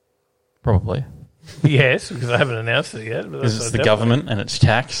 Probably. Yes, because they haven't announced it yet. Because it's the government and it's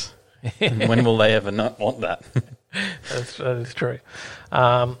tax. And when will they ever not want that? That is true.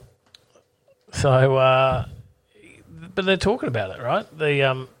 But they're talking about it, right?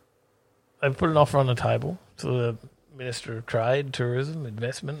 They've put an offer on the table to the Minister of Trade, Tourism,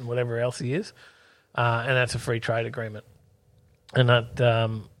 Investment, and whatever else he is, and that's a free trade agreement. And that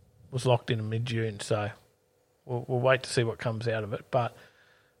was locked in mid-June, so we'll wait to see what comes out of it. But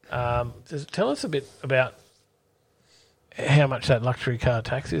tell us a bit about how much that luxury car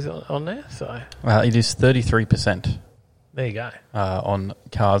tax is on there. So it is 33%. There you go. On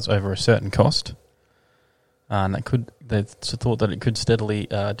cars over a certain cost. And they thought that it could steadily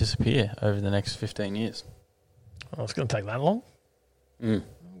disappear over the next 15 years. Oh, it's going to take that long? I've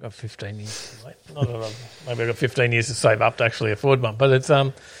got 15 years to wait. Maybe I've got 15 years to save up to actually afford one. But it's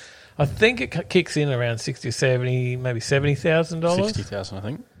I think it kicks in around 60 or 70, maybe $70,000. 60,000, I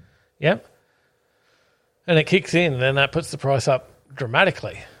think. Yep. And it kicks in, then that puts the price up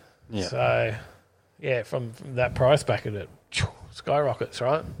dramatically. Yeah. So, yeah, from that price bracket, it skyrockets,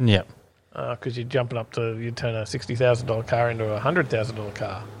 right? Yeah. Because you'd turn a $60,000 car into a $100,000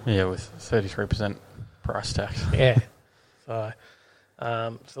 car. Yeah, with 33% price tax. Yeah. So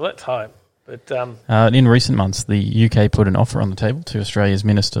let's hope. But in recent months, the UK put an offer on the table to Australia's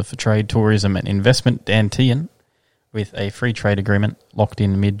Minister for Trade, Tourism and Investment, Dan Tehan, with a free trade agreement locked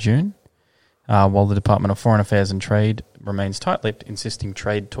in mid-June, while the Department of Foreign Affairs and Trade remains tight-lipped, insisting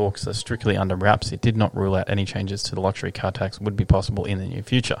trade talks are strictly under wraps. It did not rule out any changes to the luxury car tax would be possible in the near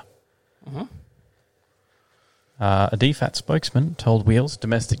future. Mm-hmm. A DFAT spokesman told Wheels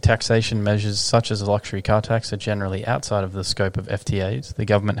domestic taxation measures such as a luxury car tax are generally outside of the scope of FTAs. The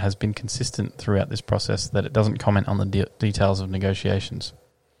government has been consistent throughout this process that it doesn't comment on the details of negotiations.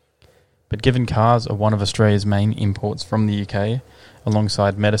 But given cars are one of Australia's main imports from the UK,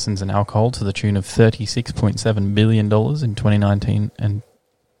 alongside medicines and alcohol to the tune of $36.7 billion in 2019 and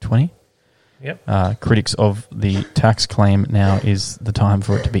 20, yep. Critics of the tax claim now is the time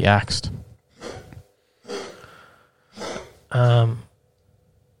for it to be axed. They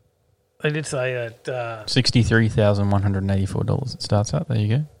did say that $63,184 it starts at. There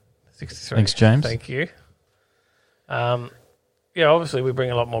you go. 63. Thanks, James. Thank you. Yeah, obviously we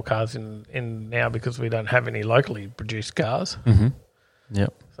bring a lot more cars in now because we don't have any locally produced cars. Mm-hmm.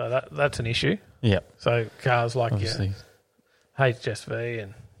 Yep. So that's an issue. Yep. So cars like obviously. HSV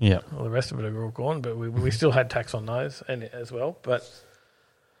and yep. all the rest of it are all gone, but we still had tax on those and as well. But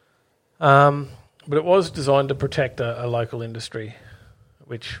it was designed to protect a local industry,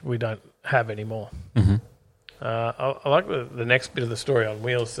 which we don't have anymore. Mm-hmm. I like the next bit of the story on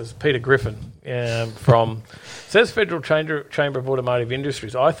Wheels. Says Peter Griffin from says Federal Chamber of Automotive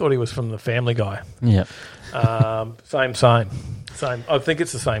Industries. I thought he was from the Family Guy. Yeah. Same. I think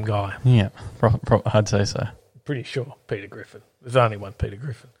it's the same guy. Yeah, I'd say so. Pretty sure Peter Griffin. There's only one Peter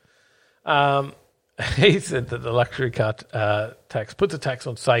Griffin. He said that the luxury car tax puts a tax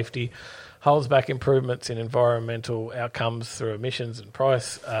on safety, holds back improvements in environmental outcomes through emissions and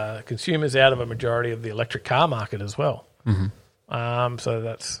price consumers out of a majority of the electric car market as well. Mm-hmm. So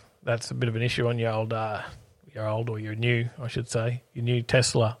that's a bit of an issue on your old or your new, I should say, your new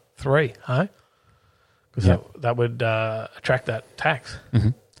Tesla 3, huh? Because that would attract that tax. Mm-hmm.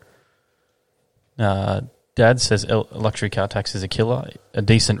 Dad says luxury car tax is a killer. A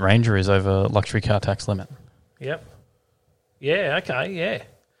decent Ranger is over luxury car tax limit. Yep. Yeah, okay, yeah.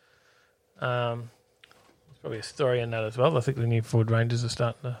 There's probably a story in that as well. I think the new Ford Rangers are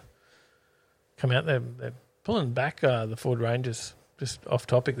starting to come out. They're pulling back the Ford Rangers, just off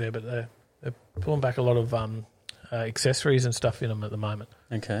topic there, but they're pulling back a lot of accessories and stuff in them at the moment.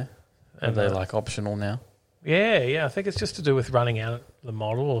 Okay. Are And they like optional now? Yeah. I think it's just to do with running out the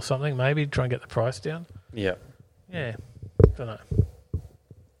model or something, maybe, try and get the price down. Yeah. Yeah, don't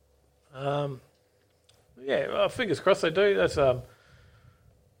know. Yeah, well, fingers crossed they do. That's probably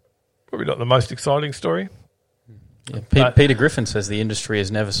not the most exciting story. Yeah. Peter Griffin says the industry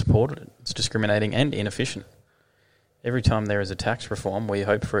has never supported it. It's discriminating and inefficient. Every time there is a tax reform, we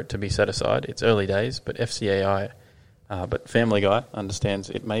hope for it to be set aside. It's early days, but but Family Guy understands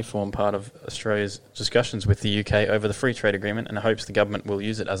it may form part of Australia's discussions with the UK over the free trade agreement and hopes the government will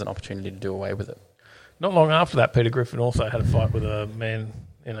use it as an opportunity to do away with it. Not long after that, Peter Griffin also had a fight with a man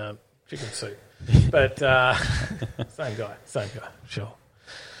in a chicken suit. But same guy, sure.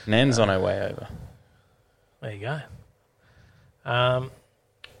 Nan's on her way over. There you go.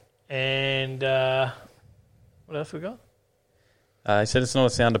 And what else we got? He said it's not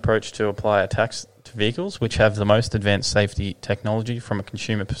a sound approach to apply a tax to vehicles which have the most advanced safety technology from a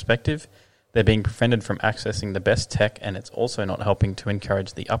consumer perspective. They're being prevented from accessing the best tech, and it's also not helping to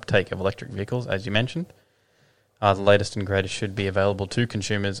encourage the uptake of electric vehicles, as you mentioned. The latest and greatest should be available to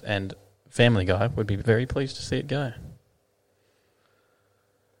consumers, and Family Guy would be very pleased to see it go.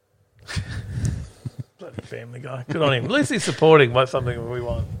 Bloody Family Guy. Good on him. At least he's supporting something we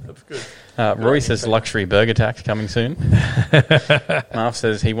want. That's good. Roy says luxury burger tax coming soon. Marv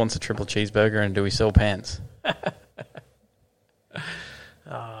says he wants a triple cheeseburger, and do we sell pants?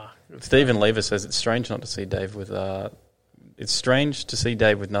 Stephen Lever says it's strange not to see Dave with. It's strange to see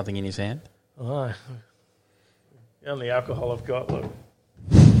Dave with nothing in his hand. Oh, the only alcohol I've got. Look.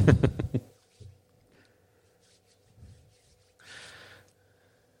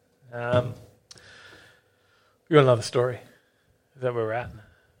 We got another story. Is that where we're at?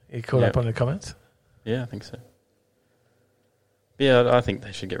 You caught up on the comments? Yeah, I think so. Yeah, I think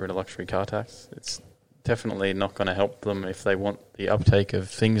they should get rid of luxury car tax. It's definitely not going to help them if they want the uptake of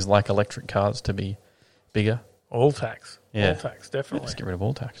things like electric cars to be bigger. All tax. Yeah. All tax, definitely. Let's get rid of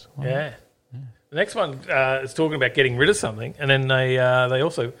all tax. Why not? Yeah. The next one is talking about getting rid of something, and then they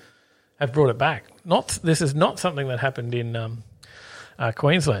also have brought it back. This is not something that happened in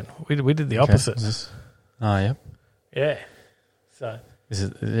Queensland. We did the opposite. Yeah. Yeah. So Is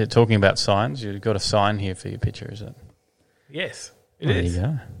it talking about signs? You've got a sign here for your picture, is it? yes, There you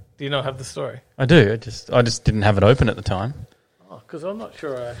go. Do you not have the story? I do. I just didn't have it open at the time. Oh, because I'm not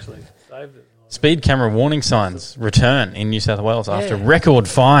sure I actually saved it. Speed camera warning signs return in New South Wales after record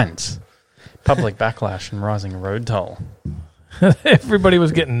fines, public backlash and rising road toll. Everybody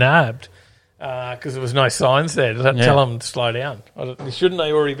was getting nabbed because there was no signs there. Does that tell them to slow down? Shouldn't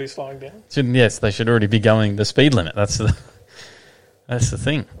they already be slowing down? Yes, they should already be going the speed limit. That's the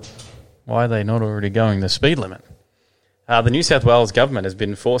thing. Why are they not already going the speed limit? The New South Wales government has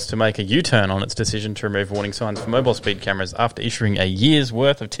been forced to make a U-turn on its decision to remove warning signs for mobile speed cameras after issuing a year's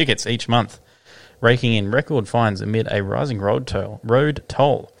worth of tickets each month, raking in record fines amid a rising road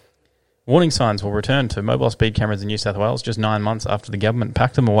toll. Warning signs will return to mobile speed cameras in New South Wales just 9 months after the government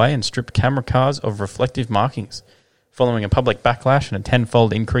packed them away and stripped camera cars of reflective markings, following a public backlash and a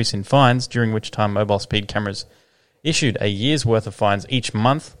tenfold increase in fines, during which time mobile speed cameras issued a year's worth of fines each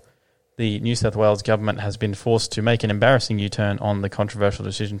month. The New South Wales government has been forced to make an embarrassing U-turn on the controversial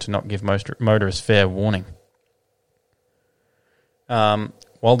decision to not give motorists fair warning.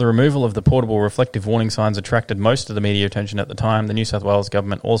 While the removal of the portable reflective warning signs attracted most of the media attention at the time, the New South Wales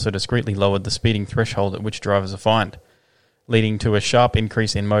government also discreetly lowered the speeding threshold at which drivers are fined, leading to a sharp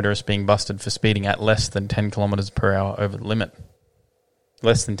increase in motorists being busted for speeding at less than 10 kilometres per hour over the limit.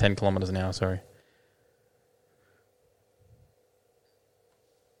 Less than 10 kilometres an hour, sorry.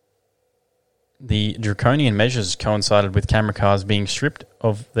 The draconian measures coincided with camera cars being stripped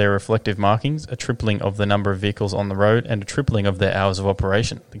of their reflective markings, a tripling of the number of vehicles on the road, and a tripling of their hours of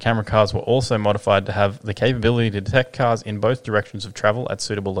operation. The camera cars were also modified to have the capability to detect cars in both directions of travel at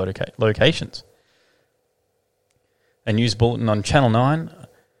suitable locations. A news bulletin on Channel 9,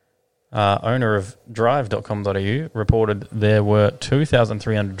 owner of drive.com.au, reported there were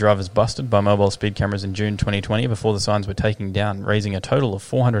 2,300 drivers busted by mobile speed cameras in June 2020 before the signs were taken down, raising a total of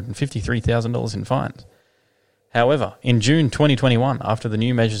 $453,000 in fines. However, in June 2021, after the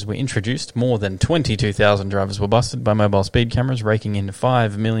new measures were introduced, more than 22,000 drivers were busted by mobile speed cameras, raking in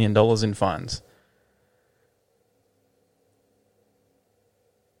 $5 million in fines.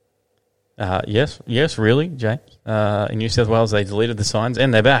 Yes, really, Jay. In New South Wales, they deleted the signs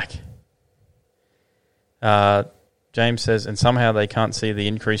and they're back. James says, and somehow they can't see the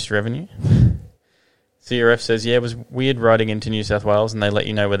increased revenue. CRF says, yeah, it was weird riding into New South Wales and they let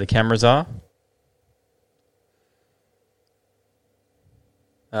you know where the cameras are.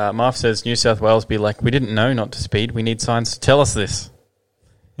 Marv says, New South Wales be like, we didn't know not to speed. We need signs to tell us this.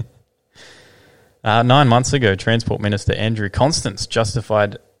 9 months ago, Transport Minister Andrew Constance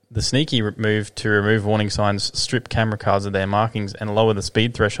justified the sneaky move to remove warning signs, strip camera cars of their markings and lower the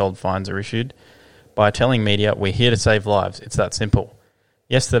speed threshold fines are issued by telling media, we're here to save lives. It's that simple.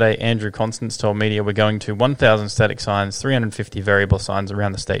 Yesterday, Andrew Constance told media we're going to 1,000 static signs, 350 variable signs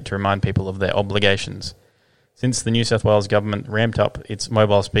around the state to remind people of their obligations. Since the New South Wales government ramped up its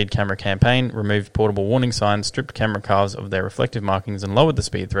mobile speed camera campaign, removed portable warning signs, stripped camera cars of their reflective markings and lowered the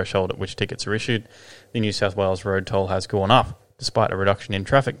speed threshold at which tickets are issued, the New South Wales road toll has gone up, despite a reduction in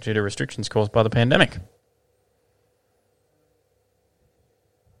traffic due to restrictions caused by the pandemic.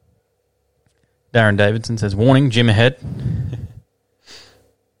 Darren Davidson says, warning, Jim ahead.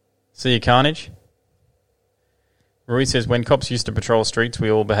 See you, carnage. Rui says, when cops used to patrol streets,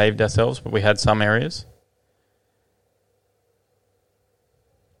 we all behaved ourselves, but we had some areas.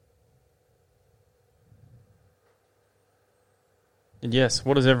 And yes,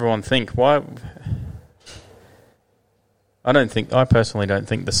 what does everyone think? Why? I personally don't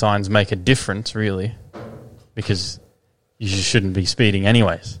think the signs make a difference, really, because you shouldn't be speeding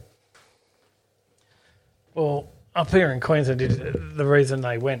anyways. Well, up here in Queensland, the reason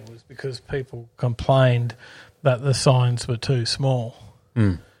they went was because people complained that the signs were too small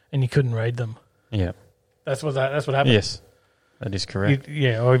and you couldn't read them. Yeah, that's what happened. Yes, that is correct. Or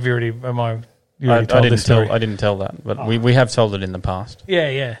have you already? I didn't tell that, but we have told it in the past.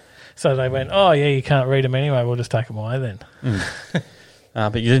 Yeah. So they went, oh yeah, you can't read them anyway. We'll just take them away then.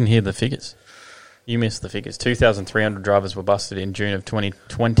 But you didn't hear the figures. You missed the figures. 2,300 drivers were busted in June of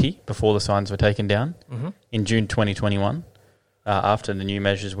 2020 before the signs were taken down. Mm-hmm. In June 2021, after the new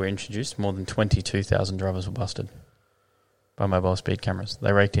measures were introduced, more than 22,000 drivers were busted by mobile speed cameras.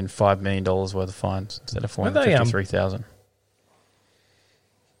 They raked in $5 million worth of fines instead of 453,000.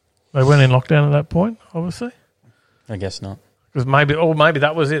 They went in lockdown at that point, obviously? I guess not. Because maybe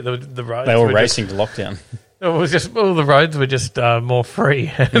that was it. The roads they were racing to lockdown. It was just the roads were just more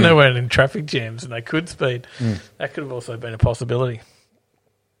free, and they weren't in traffic jams, and they could speed. That could have also been a possibility.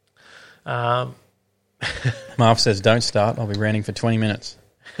 Marv says, "Don't start. I'll be ranting for 20 minutes."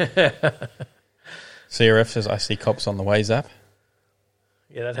 CRF says, "I see cops on the Waze app."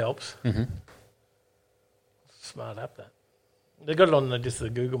 Yeah, that helps. Mm-hmm. Smart app, that. They got it on the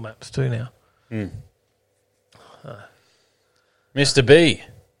Google Maps too now. Mr. B,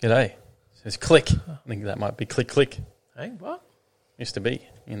 g'day. Says click. I think that might be click. Hey, what? Mr. B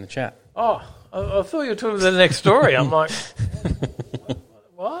in the chat. Oh, I thought you were talking about the next story. I'm like,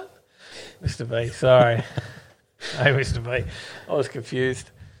 what? Mr. B, sorry. Hey, Mr. B. I was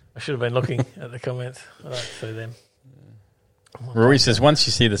confused. I should have been looking at the comments. I don't see them. Rory says, once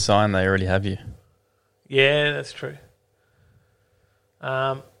you see the sign, they already have you. Yeah, that's true.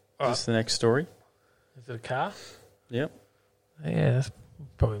 Is this the next story? Is it a car? Yep. Yeah, that's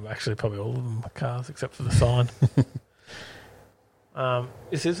probably all of them are cars except for the sign.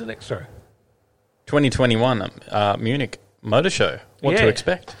 This is the next story. 2021 Munich Motor Show. What to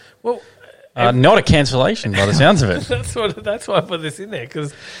expect? Well, not a cancellation by the sounds of it. That's why I put this in there,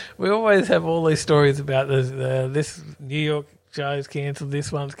 because we always have all these stories about this New York show's cancelled,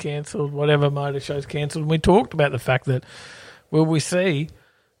 this one's cancelled, whatever motor show's cancelled. And we talked about the fact that it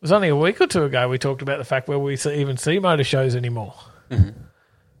was only a week or two ago we talked about the fact will we even see motor shows anymore.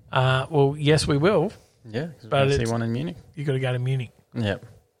 Mm-hmm. Well, yes, we will. Yeah, but we see one in Munich. You got to go to Munich. Yep.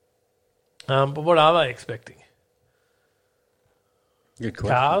 But what are they expecting? Good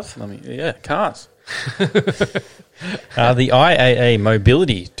question. Cars? Cars. The IAA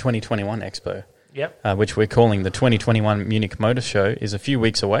Mobility 2021 Expo Yep. which we're calling the 2021 Munich Motor Show, is a few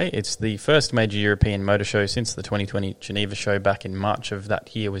weeks away. It's the first major European motor show since the 2020 Geneva show back in March of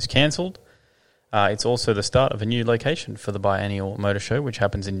that year was cancelled. It's also the start of a new location for the biennial motor show, which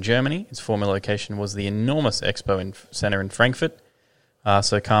happens in Germany. Its former location was the enormous expo centre in Frankfurt.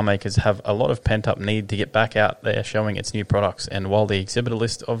 So car makers have a lot of pent-up need to get back out there showing its new products. And while the exhibitor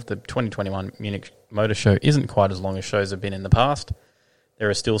list of the 2021 Munich Motor Show isn't quite as long as shows have been in the past, there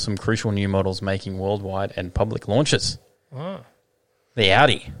are still some crucial new models making worldwide and public launches. Oh. The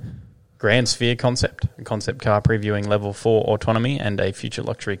Audi Grand Sphere concept, a concept car previewing level 4 autonomy and a future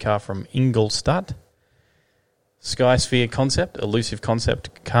luxury car from Ingolstadt. Sky Sphere concept, elusive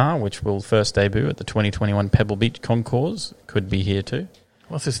concept car, which will first debut at the 2021 Pebble Beach Concours, could be here too.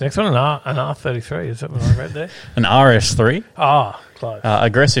 What's this next one? An R33, is that what I read there? An RS3. Close.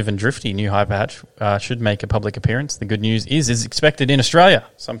 Aggressive and drifty new hyperhatch should make a public appearance. The good news is expected in Australia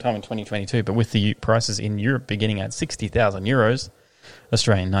sometime in 2022, but with the prices in Europe beginning at 60,000 euros,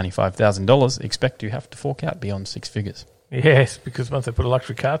 Australian $95,000, expect to have to fork out beyond six figures. Yes, because once they put a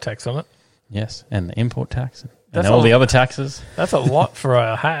luxury car tax on it. Yes, and the import tax and That's all the other taxes. That's a lot for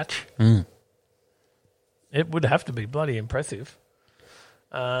a hatch. Mm. It would have to be bloody impressive.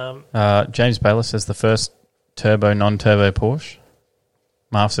 James Bayless says the first turbo, non-turbo Porsche.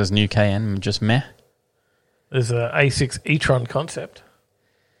 Marv says new Cayenne, just meh. There's a A6 e-tron concept.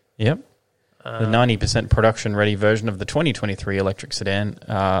 Yep. The 90% production-ready version of the 2023 electric sedan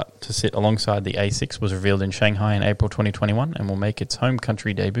to sit alongside the A6 was revealed in Shanghai in April 2021 and will make its home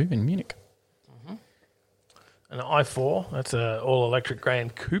country debut in Munich. Mm-hmm. An i4, that's an all-electric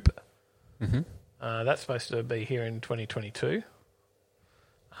Grand Coupe. Mm-hmm. That's supposed to be here in 2022.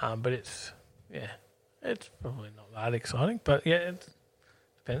 But it's probably not that exciting. But yeah, it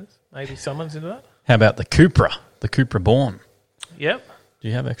depends. Maybe someone's into that. How about the Cupra Born? Yep. Do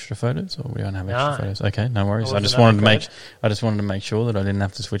you have extra photos, or we don't have extra No. photos? Okay, no worries. I I just wasn't wanted to make sure that I didn't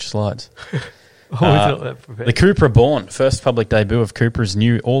have to switch slides. That prepared. The Cupra Born, first public debut of Cupra's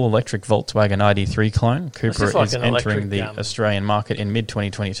new all-electric Volkswagen ID3 clone. just Cupra like is an entering the electric, Australian market in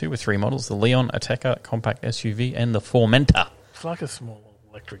mid-2022 with three models: the Leon, Ateca, compact SUV, and the Formenta. It's like a small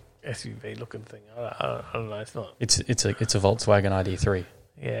electric SUV looking thing. I don't know. It's not. It's a Volkswagen ID3.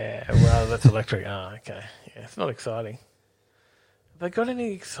 Yeah. Well, that's electric. Okay. Yeah, it's not exciting. Have they got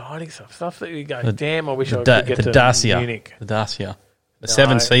any exciting stuff? Stuff that you go, damn! I wish I could get the to Dacia. Munich. The Dacia. The No,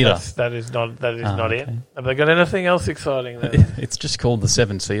 seven-seater. That is not okay. it. Have they got anything else exciting? It's just called the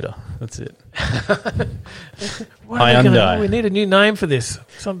seven-seater. That's it. What are we Hyundai. we need a new name for this.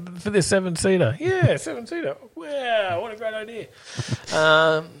 For this seven-seater. Yeah, seven-seater. Wow, what a great idea.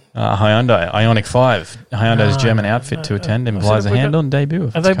 Hyundai Ioniq 5. Hyundai's German outfit to attend implies a hand-on debut.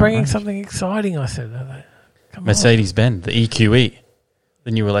 Of Are its they current bringing range. something exciting? I said. Are they? Come on. Mercedes-Benz, the EQE,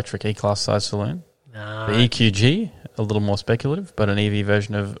 the new electric E-Class size saloon. No. The EQG, a little more speculative, but an EV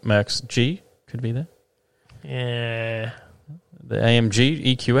version of Merck's G could be there. Yeah. The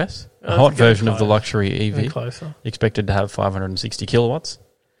AMG EQS, a Oh, hot that's version of the close. luxury Getting EV, closer. expected to have 560 kilowatts.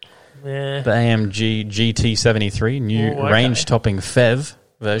 Yeah. The AMG GT73, new Oh, okay. range-topping FEV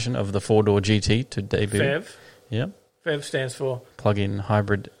version of the four-door GT to debut. FEV. Yep, FEV stands for plug-in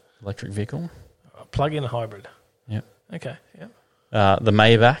hybrid electric vehicle. plug-in hybrid. Yep. Okay. Yeah. The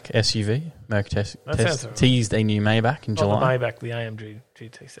Maybach SUV. Merck sounds alright. teased a new Maybach in Not July. the Maybach, the AMG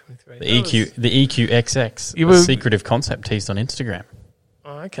GT73. The EQXX, You a were- secretive concept teased on Instagram.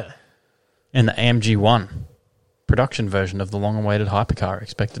 Oh, okay. And the AMG 1, production version of the long-awaited hypercar,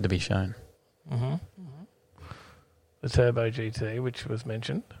 expected to be shown. Mm-hmm. The Turbo GT, which was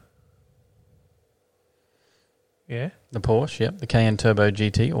mentioned. Yeah. The Porsche, yep. The Cayenne Turbo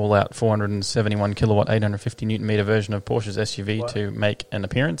GT, all-out 471 kilowatt, 850 newton-meter version of Porsche's SUV Wow. to make an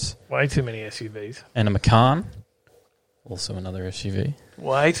appearance. Way too many SUVs. And a Macan, also another SUV.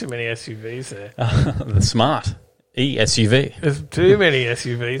 Way too many SUVs there. The Smart E-SUV. There's too many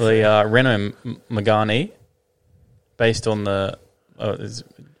SUVs. The Renault Megane E, based on the... is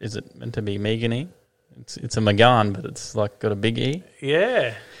it meant to be Megane E? It's a Megane, but it's like got a big E.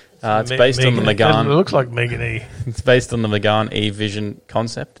 Yeah. It's based on the Megane. It looks like Megane E. It's based on the Megane E-Vision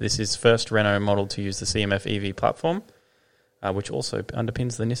concept. This is first Renault model to use the CMF EV platform, which also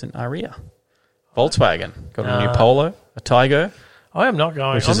underpins the Nissan Ariya. Volkswagen got a new Polo, a Taygo. I am not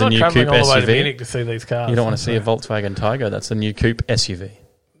going. Which I'm is a not new travelling coupe all the way to SUV. Munich to see these cars. You don't want to see a Volkswagen Taygo. That's a new coupe SUV.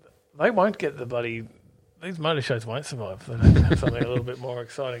 They won't get the bloody... These motor shows won't survive. They don't have something a little bit more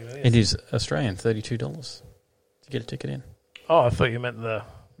exciting than this. It is Australian, $32 to get a ticket in. Oh, I thought you meant the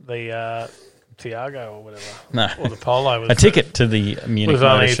Tiago or whatever. No. Or the Polo. Was A ticket to the Munich was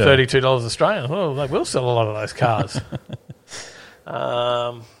Motor only Show. $32 Australian. Well, they will sell a lot of those cars.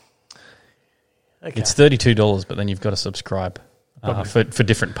 Okay. It's $32, but then you've got to subscribe Probably. for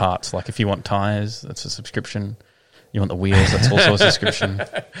different parts. Like if you want tyres, that's a subscription. You want the wheels, that's also a subscription. I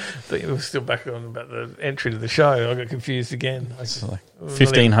thought you were still back on about the entry to the show. I got confused again. It's like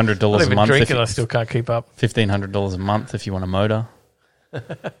 $1,500 a month. Drinking, I still can't keep up. $1,500 a month if you want a motor.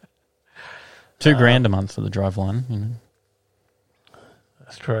 $2,000 a month for the driveline. You know.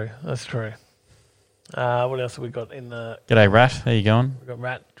 That's true. What else have we got in the... G'day, Rat. How you going? We've got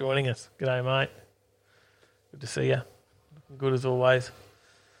Rat joining us. G'day, mate. Good to see you. Looking good as always.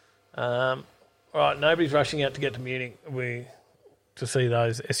 All right, nobody's rushing out to get to Munich to see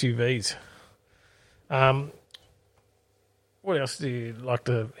those SUVs. What else do you like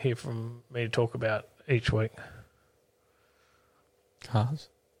to hear from me to talk about each week? Cars.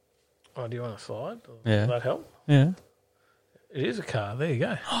 Oh, do you want a slide? Yeah. Will that help? Yeah. It is a car. There you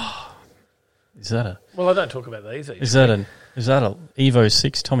go. Is that a Well, I don't talk about these. is that a Evo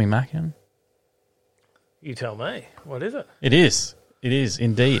 6 Tommy Mackin? You tell me. What is it? It is. It is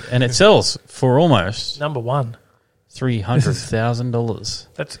indeed, and it sells for almost Number one.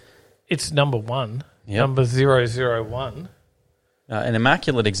 $300,000. It's number one. Yep. Number 001. An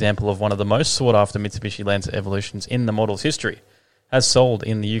immaculate example of one of the most sought after Mitsubishi Lancer Evolutions in the model's history, has sold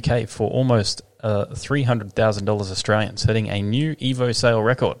in the UK for almost $300,000 Australian, setting a new Evo sale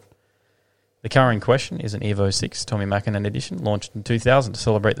record. The car in question is an Evo 6 Tommy Mackinnon edition, launched in 2000 to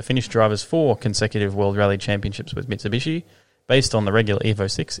celebrate the Finnish driver's 4 consecutive World Rally Championships with Mitsubishi. Based on the regular Evo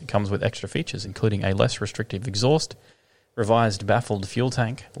 6, it comes with extra features, including a less restrictive exhaust, revised baffled fuel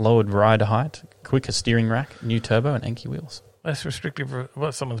tank, lowered rider height, quicker steering rack, new turbo, and Enkei wheels. Less restrictive.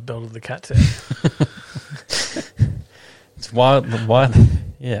 What? Someone's belted the cat's out. It's wild.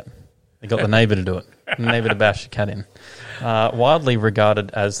 Yeah. They got the neighbour to do it. The neighbour to bash the cat in. Widely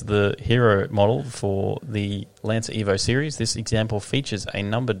regarded as the hero model for the Lancer Evo series, this example features a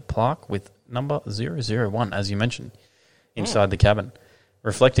numbered plaque with number 001, as you mentioned, inside the cabin,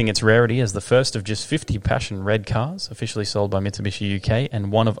 reflecting its rarity as the first of just 50 Passion Red cars officially sold by Mitsubishi UK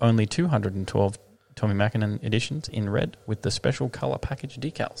and one of only 212 Tommy Mackinnon editions in red with the special colour package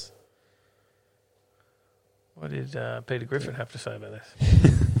decals. What did Peter Griffin have to say about this?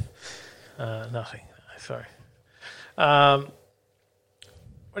 Nothing. Sorry. What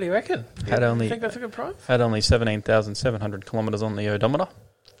do you reckon? You think that's a good price? Had only 17,700 kilometres on the odometer.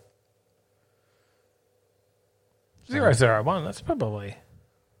 001. That's probably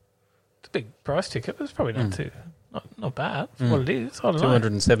it's a big price ticket, but it's probably not too not bad for what it is. I don't know.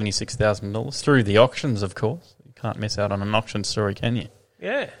 $276,000 through the auctions, of course. You can't miss out on an auction story, can you?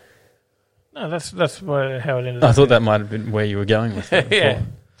 Yeah. No, that's how it ended I up. thought that might have been where you were going with that. Yeah.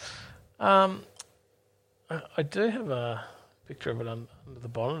 I do have a picture of it under the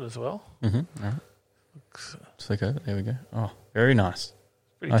bonnet as well. Mm-hmm. All right. Let's look over. There we go. Oh, very nice.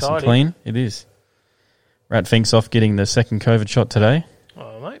 Pretty Nice tidy. and clean. It is. Rat Finks off getting the second COVID shot today.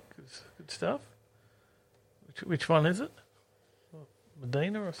 Oh, mate, good stuff. Which one is it?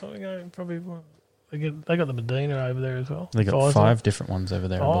 Medina or something? Probably they got the Medina over there as well. They got Pfizer. 5 different ones over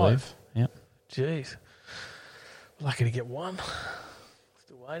there, I believe. Yep. Jeez, lucky to get one.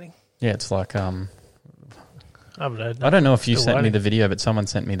 Still waiting. Yeah, it's like I haven't heard. I don't know if you Still sent me waiting. the video, but someone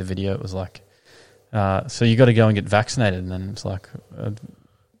sent me the video. It was like, so you got to go and get vaccinated, and then it's like,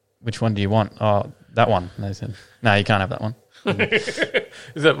 which one do you want? Oh, that one. And they said, no, you can't have that one.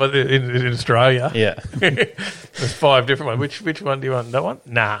 Is that what in Australia? Yeah. There's 5 different ones. Which one do you want? That one?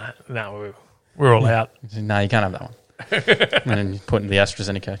 Nah, we're all out. No, you can't have that one. And then you put in the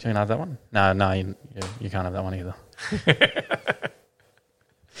AstraZeneca. Can you have that one? No, you can't have that one either.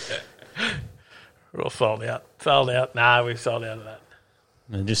 We're all sold out. Sold out. Nah, we've sold out of that.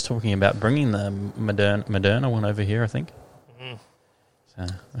 They're just talking about bringing the Moderna one over here, I think. So I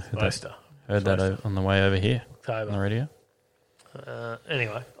heard that on the way over here on the radio.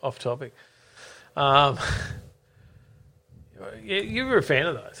 Anyway, off topic. You were a fan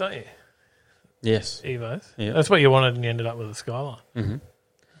of those, aren't you? Yes. Evos. Yeah. That's what you wanted, and you ended up with a Skyline. Mm-hmm.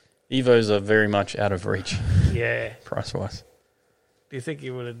 Evos are very much out of reach, Yeah. price-wise. Do you think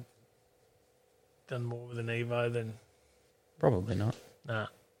you would have done more with an Evo than? Probably not. Nah.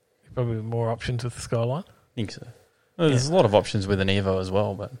 Probably more options with the Skyline. I think so. Well, there's a lot of options with an Evo as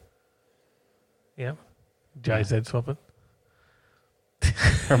well, but Yeah. JZ swapping.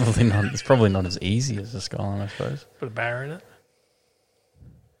 probably not. It's probably not as easy as the Skyline, I suppose. Put a barrier in it.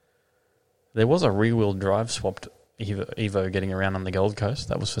 There was a rear-wheel drive swapped Evo getting around on the Gold Coast.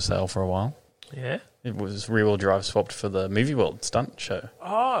 That was for sale for a while. Yeah. It was rear-wheel drive swapped for the Movie World stunt show.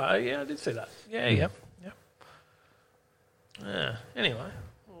 Oh, yeah, I did see that. Yeah, yep. Yeah. Anyway.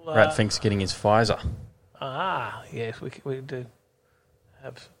 Well, Rat Finks getting his Pfizer. yes, we do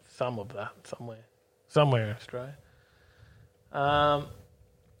have some of that somewhere. somewhere in Australia.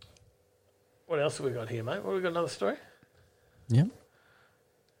 What else have we got here, mate? What, we got another story? Yep.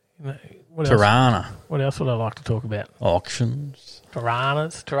 What else? Tirana. What else would I like to talk about? Auctions.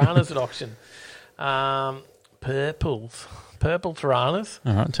 Piranhas at auction. Purple piranhas.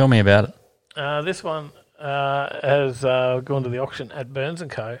 All right, tell me about it. This one has gone to the auction at Burns &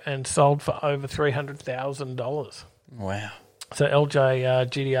 Co. and sold for over $300,000. Wow. So LJ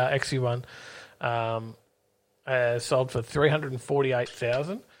GDR XU1 sold for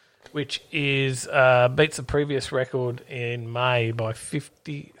 $348,000, which is beats the previous record in May by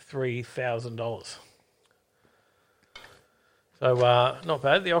 $53,000. So not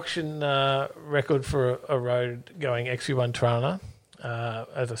bad. The auction record for a road-going XU1 Tirana,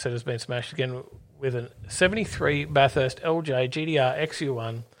 as I said, has been smashed again with a 73 Bathurst LJ GDR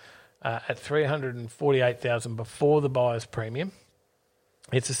XU1 at $348,000 before the buyer's premium.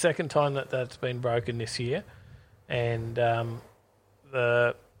 It's the second time that's been broken this year, and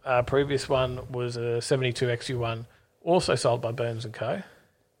the previous one was a 72 XU1, also sold by Burns & Co.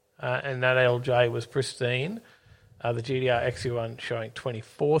 And that LJ was pristine. The GDR XU1 showing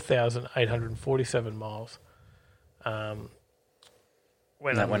 24,847 miles. When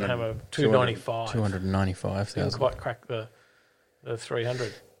that went home of 295. 295,000. Didn't quite crack the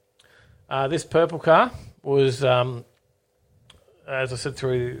 300. This purple car was, as I said,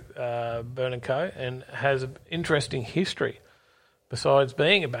 through Burn & Co. and has an interesting history. Besides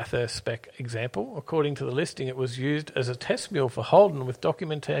being a Bathurst spec example, according to the listing, it was used as a test mule for Holden, with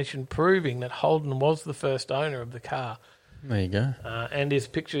documentation proving that Holden was the first owner of the car. There you go. And is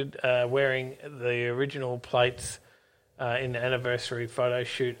pictured wearing the original plates in the anniversary photo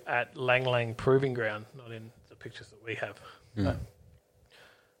shoot at Lang Lang Proving Ground, not in the pictures that we have. Mm.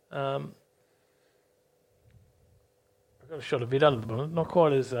 I've got a shot of it under the bonnet. Not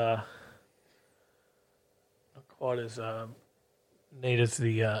quite as neat as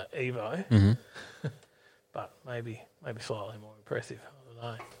the Evo, Mm-hmm. but maybe slightly more impressive. I don't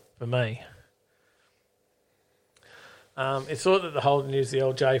know. For me, it's thought that the Holden used the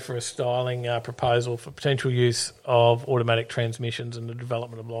LJ for a styling proposal for potential use of automatic transmissions and the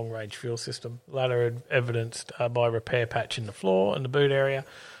development of long-range fuel system. The latter evidenced by a repair patch in the floor and the boot area,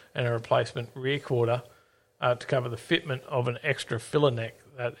 and a replacement rear quarter to cover the fitment of an extra filler neck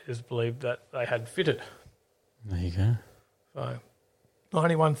that is believed that they had fitted. There you go. So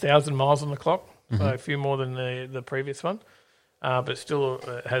 91,000 miles on the clock, so Mm-hmm. a few more than the previous one, but still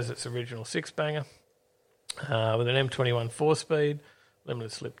has its original six-banger with an M21 4-speed,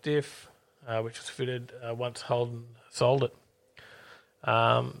 limited slip diff, which was fitted once Holden sold it.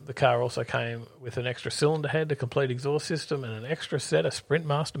 The car also came with an extra cylinder head, a complete exhaust system, and an extra set of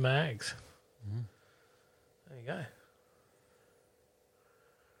Sprintmaster mags. Mm. There you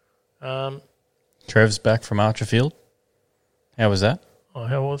go. Trev's back from Archerfield. How was that? Oh,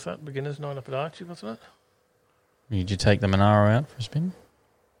 how was that? Beginner's night up at Archie, wasn't it? Did you take the Monaro out for a spin?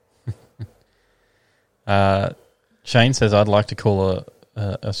 Shane says, I'd like to call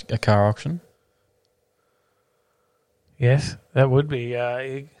a car auction. Yes, that would be.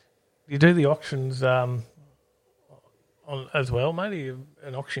 You do the auctions on as well, mate? Are you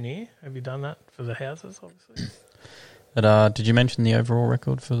an auctioneer? Have you done that for the houses, obviously? But, did you mention the overall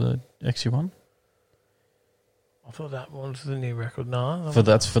record for the XU1? I thought that was the new record. No.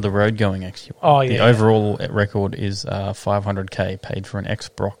 That's for the road-going XU1. Oh, yeah. The overall record is $500K paid for an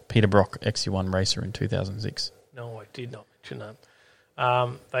Peter Brock XU1 racer in 2006. No, I did not mention that.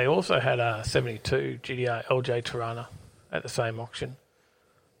 They also had a 72 GDR LJ Tirana at the same auction.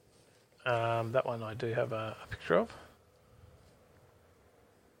 That one I do have a picture of.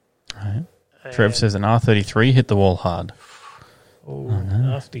 Right. Trev says an R33 hit the wall hard. Oh,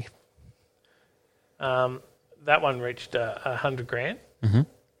 nasty. That one reached $100,000. Mm-hmm.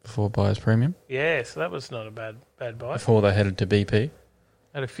 Before buyer's premium. Yeah, so that was not a bad buy. Before they headed to BP.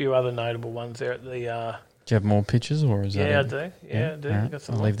 Had a few other notable ones there at the. Do you have more pictures, or is that? Yeah, I it? do. Yeah, I do. Right. Got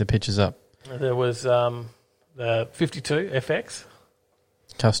some I'll more. leave the pictures up. There was the 52 FX.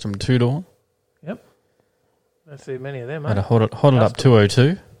 Custom 2-door. Yep. Don't see many of them. Had a Mate. hot it up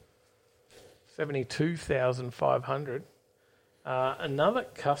 202. 72,500. Another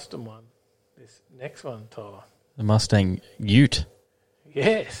custom one. This next one, Tyler. The Mustang Ute.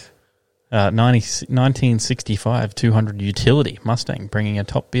 Yes. 1965 200 utility Mustang, bringing a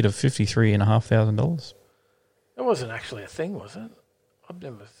top bid of $53,500. It wasn't actually a thing, was it? I've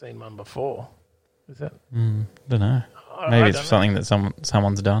never seen one before. Is that? Don't know. I Maybe it's don't know. something that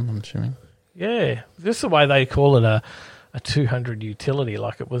someone's done, I'm assuming. Yeah. Just the way they call it a 200 utility,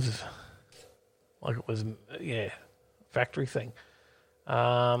 like it was, factory thing.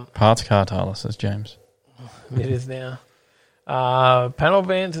 Parts car, Tyler, says James. It is now. Panel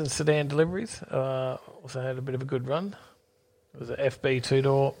vans and sedan deliveries also had a bit of a good run. It was a FB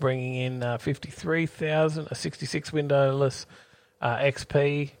two-door bringing in 53,000, a 66 windowless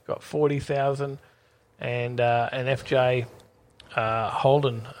XP got 40,000, and an FJ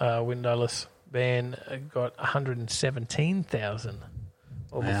Holden windowless van got 117,000,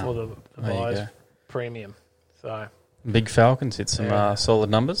 all before the buyer's premium. So Big Falcons hit some solid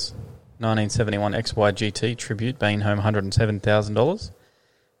numbers. 1971 XY GT Tribute being home $107,000,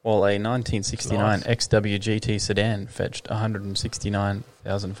 while a 1969 XW GT sedan fetched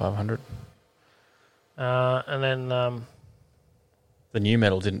 $169,500. And then the new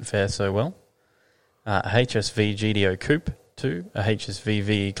metal didn't fare so well. A HSV GDO Coupe 2, a HSV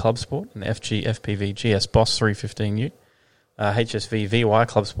VE Club Sport, an FG FPV GS Boss 315 Ute, a HSV VY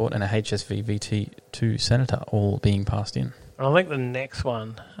Club Sport, and a HSV VT2 Senator all being passed in. I think the next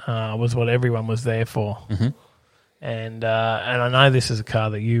one was what everyone was there for. Mm-hmm. And I know this is a car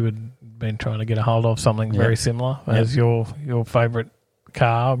that you had been trying to get a hold of, something very similar as your favourite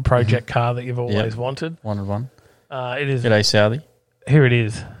car, project car that you've always wanted. Wanted one. It is. G'day, Southey. Here it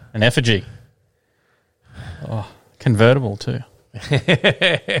is. An Effigy. Oh, convertible too.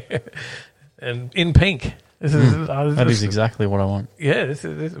 And in pink. This is that is exactly what I want. Yeah, this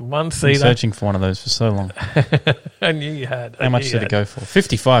is one I've seater. been searching for one of those for so long. I knew you had. How much did it go for?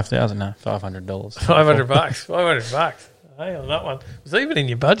 $55,000. No, $500. $500. $500. Hey, on that one. It was even in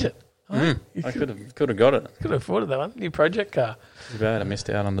your budget. I could have got it. Could have afforded that one. New project car. Too bad I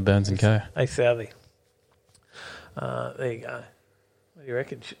missed out on the Burns & Co. Hey, Southey. There you go. What do you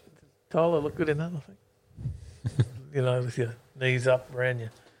reckon? Tyler look good in that, I think. You know, with your knees up around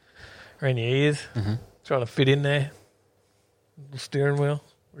your ears. Mm-hmm. Trying to fit in there. The steering wheel.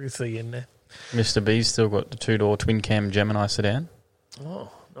 We can see you in there. Mr. B's still got the two-door twin-cam Gemini sedan.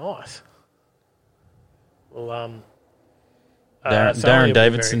 Oh, nice. Well, Darren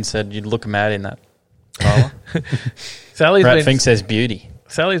Davidson said you'd look mad in that, Tyler. Brad Fink says beauty.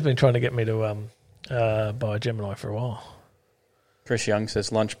 Sally's been trying to get me to buy a Gemini for a while. Chris Young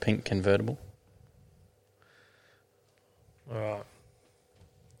says lunch pink convertible. All right.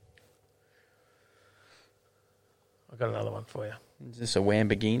 I've got another one for you. Is this a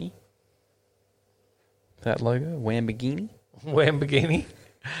Lamborghini? That logo? Lamborghini? Lamborghini.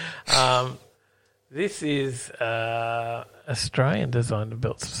 This is Australian designed and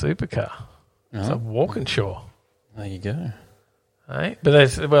built supercar. It's a Walkinshaw. There you go. Hey? But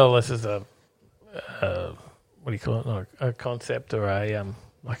this is a what do you call it? Not a concept or a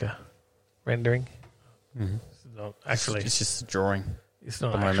like a rendering. Mm-hmm. It's not actually. It's just a drawing. It's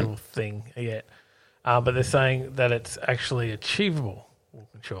not an actual thing yet. But they're saying that it's actually achievable,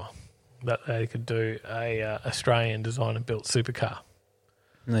 Walkinshaw, that they could do a Australian design and built supercar.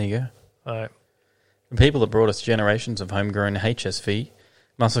 There you go. So, the people that brought us generations of homegrown HSV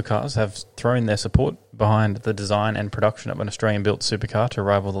muscle cars have thrown their support behind the design and production of an Australian-built supercar to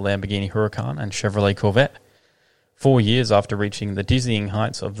rival the Lamborghini Huracan and Chevrolet Corvette. 4 years after reaching the dizzying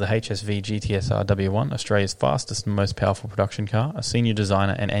heights of the HSV GTSR W1, Australia's fastest and most powerful production car, a senior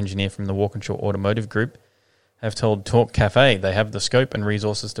designer and engineer from the Walkinshaw Automotive Group have told Talk Cafe they have the scope and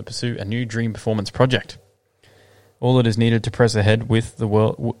resources to pursue a new dream performance project. All that is needed to press ahead with the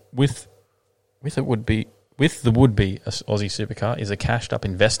would-be Aussie supercar is a cashed-up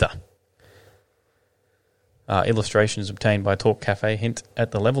investor. Illustrations obtained by Talk Cafe hint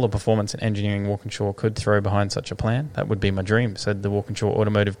at the level of performance and engineering Walkinshaw could throw behind such a plan. That would be my dream, said the Walkinshaw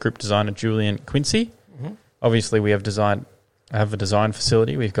Automotive Group designer Julian Quincy. Mm-hmm. Obviously, we have a design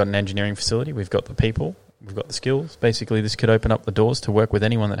facility, we've got an engineering facility, we've got the people, we've got the skills. Basically, this could open up the doors to work with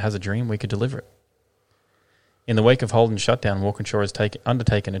anyone that has a dream. We could deliver it. In the wake of Holden's shutdown, Walkinshaw has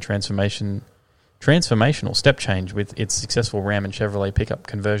undertaken a transformational step change with its successful Ram and Chevrolet pickup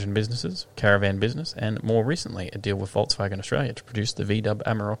conversion businesses, caravan business, and more recently a deal with Volkswagen Australia to produce the VW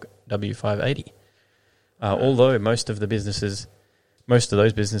Amarok W580. Although most of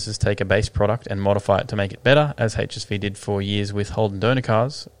those businesses take a base product and modify it to make it better, as HSV did for years with Holden donor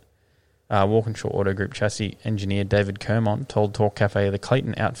cars, Walkinshaw Auto Group chassis engineer David Kermon told Talk Cafe the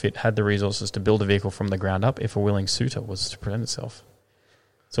Clayton outfit had the resources to build a vehicle from the ground up if a willing suitor was to present itself.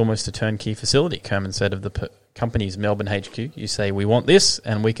 It's almost a turnkey facility, Kerman said of the company's Melbourne HQ. You say, we want this,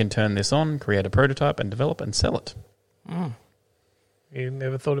 and we can turn this on, create a prototype, and develop and sell it. Mm. You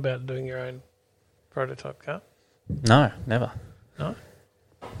never thought about doing your own prototype car? No, never. No?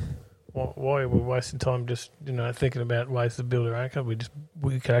 Why are we wasting time just thinking about ways to build our own car? We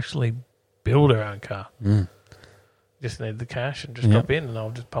could actually build our own car. Mm. Just need the cash and just drop in, and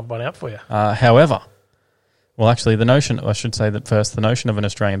I'll just pump one out for you. However, Well, actually, the notion of an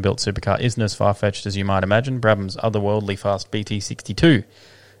Australian-built supercar isn't as far-fetched as you might imagine. Brabham's otherworldly fast BT62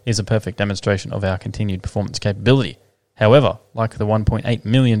 is a perfect demonstration of our continued performance capability. However, like the $1.8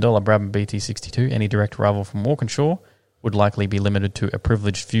 million Brabham BT62, any direct rival from Walkinshaw would likely be limited to a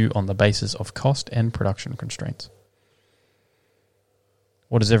privileged view on the basis of cost and production constraints.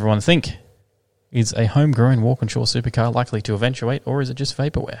 What does everyone think? Is a homegrown Walkinshaw supercar likely to eventuate, or is it just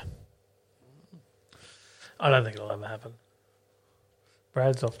vaporware? I don't think it'll ever happen.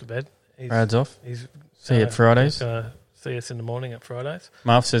 Brad's off to bed. Brad's off? He's See you at Fridays? He's going to see us in the morning at Fridays.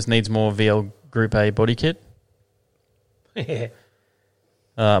 Marv says needs more VL Group A body kit. Yeah.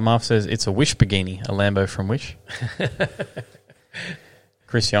 Marv says it's a Wish Pagini, a Lambo from Wish.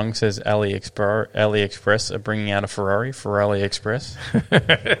 Chris Young says AliExpress are bringing out a Ferrari Express.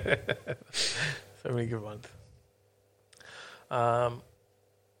 So many good ones.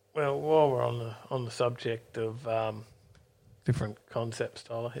 Well, while we're on the subject of different concepts,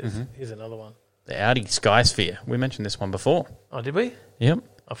 Tyler, here's another one. The Audi Skysphere. We mentioned this one before. Oh, did we? Yep.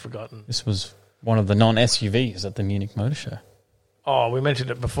 I've forgotten. This was one of the non-SUVs at the Munich Motor Show. Oh, we mentioned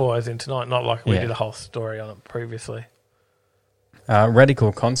it before, as in tonight, not like we did a whole story on it previously.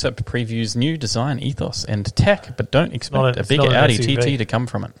 Radical concept previews new design ethos and tech, but don't expect a bigger Audi TT to come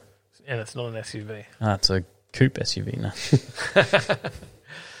from it. And it's not an SUV. It's a coupe SUV now.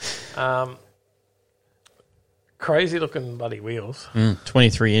 Crazy looking bloody wheels.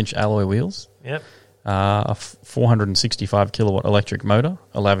 23-inch alloy wheels. Yep. A 465 kilowatt electric motor,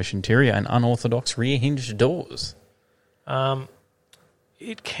 a lavish interior, and unorthodox rear hinged doors.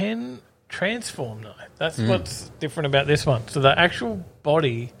 It can transform though. That's what's different about this one. So the actual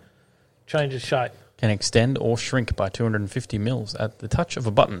body changes shape. Can extend or shrink by 250 mils at the touch of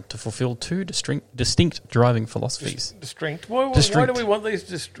a button to fulfill two distinct driving philosophies. Distinct. Why do we want these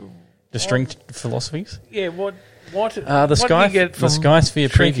distinct philosophies? Yeah. What the do you get from Skysphere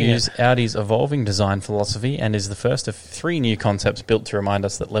previews Audi's evolving design philosophy and is the first of 3 new concepts built to remind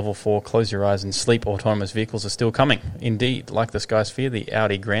us that Level 4 close your eyes and sleep autonomous vehicles are still coming. Indeed, like the Skysphere, the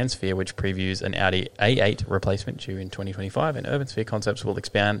Audi Grand Sphere, which previews an Audi A8 replacement due in 2025, and Urban Sphere concepts will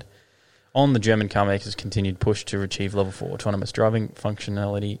expand on the German car makers' continued push to achieve Level 4 autonomous driving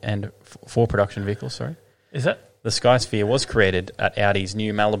functionality and for production vehicles. Is that? The Skysphere was created at Audi's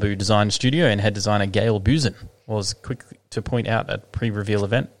new Malibu design studio, and head designer Gail Buzen was quick to point out at a pre-reveal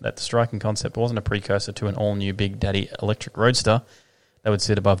event that the striking concept wasn't a precursor to an all-new Big Daddy electric roadster that would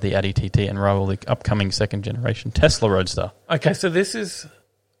sit above the Audi TT and rival the upcoming second-generation Tesla Roadster. Okay, so this is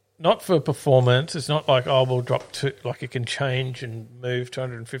not for performance. It's not like, we'll drop to, like it can change and move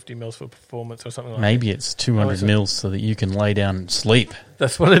 250 mils for performance or something like that. Maybe it's 200 mils so that you can lay down and sleep.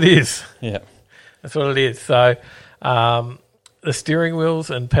 That's what it is. Yeah. That's what it is. So the steering wheels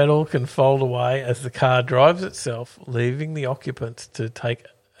and pedal can fold away as the car drives itself, leaving the occupants to take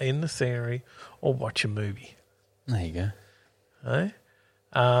in the scenery or watch a movie. There you go. Okay?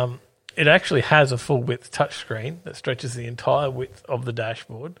 It actually has a full-width touchscreen that stretches the entire width of the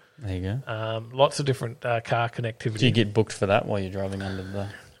dashboard. There you go. Lots of different car connectivity. Do you get booked for that while you're driving under the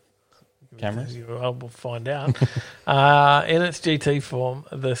cameras? We'll find out. In its GT form,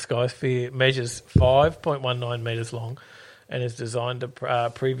 the Skysphere measures 5.19 metres long and is designed to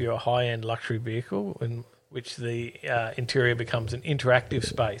preview a high-end luxury vehicle in which the interior becomes an interactive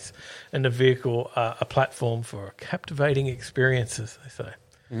space and the vehicle a platform for captivating experiences, they say.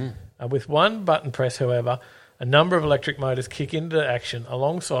 With one button press, however, a number of electric motors kick into action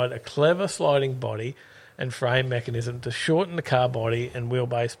alongside a clever sliding body and frame mechanism to shorten the car body and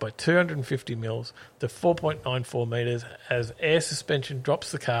wheelbase by 250 mils to 4.94 metres as air suspension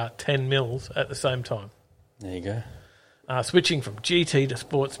drops the car 10 mils at the same time. There you go. Switching from GT to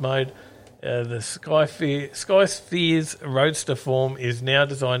sports mode, the Skysphere's roadster form is now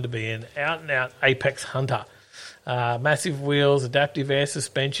designed to be an out-and-out apex hunter. Massive wheels, adaptive air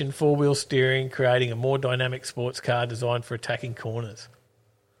suspension, 4-wheel steering, creating a more dynamic sports car designed for attacking corners.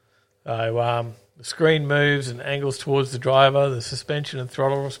 So the screen moves and angles towards the driver, the suspension and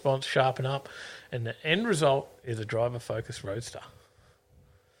throttle response sharpen up, and the end result is a driver-focused roadster.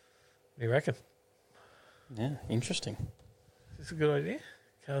 What do you reckon? Yeah, interesting. Is this a good idea?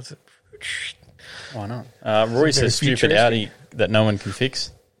 Why not? Roy says stupid Audi that no one can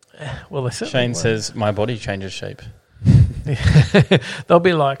fix. Well, Shane says my body changes shape. They'll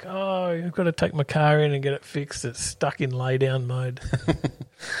be like, you've got to take my car in and get it fixed. It's stuck in lay-down mode.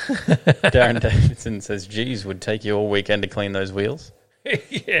 Darren Davidson says, geez, would take you all weekend to clean those wheels.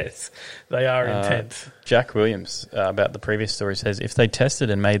 Yes, they are intense. Jack Williams, about the previous story, says, if they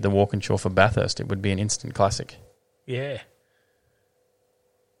tested and made the Walkinshaw for Bathurst, it would be an instant classic. Yeah.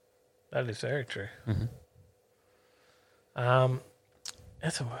 That is very true. Mm-hmm.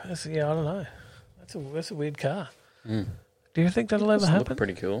 That's I don't know. That's a weird car. Do you think that'll ever happen? Look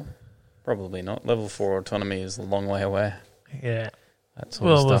pretty cool. Probably not. Level 4 autonomy is a long way away. Yeah. That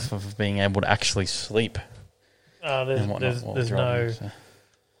sort of stuff of being able to actually sleep. There's no...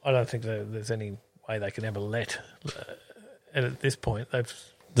 I don't think there's any way they can ever let... at this point,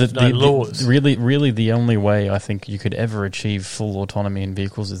 there's no laws. Really, the only way I think you could ever achieve full autonomy in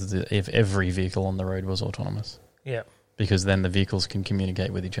vehicles is if every vehicle on the road was autonomous. Yeah. Because then the vehicles can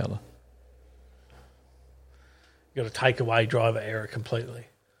communicate with each other. You've got to take away driver error completely.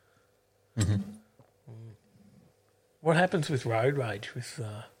 Mm-hmm. What happens with road rage with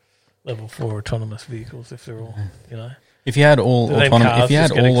level 4 autonomous vehicles if they're all, If you had all autonomous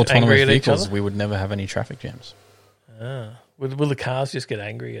vehicles, each we would never have any traffic jams. Will the cars just get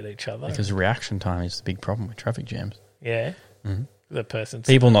angry at each other? Because reaction time is the big problem with traffic jams. Yeah. Mm-hmm. The person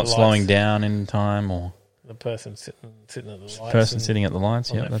people not slowing down in time, or the person sitting at the lights. Person sitting at the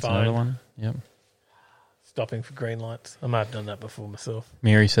lights. Yeah, that's another one. Yep. Stopping for green lights. I might have done that before myself.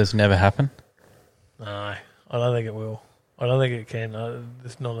 Mary says never happen. No, I don't think it will. I don't think it can.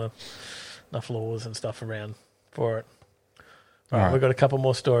 There's not enough laws and stuff around for it. All right. We've got a couple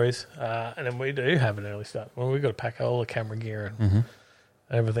more stories, and then we do have an early start. Well, we've got to pack all the camera gear and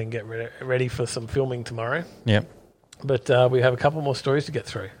everything, get ready for some filming tomorrow. Yep. But we have a couple more stories to get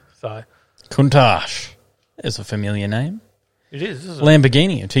through. So Countach is a familiar name. It is, isn't it?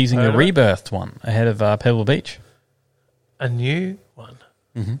 Lamborghini are teasing a rebirthed one ahead of Pebble Beach. A new one?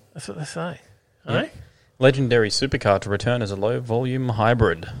 Mm-hmm. That's what they say. Yep. Eh? Legendary supercar to return as a low-volume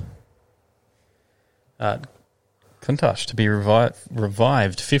hybrid. Countach to be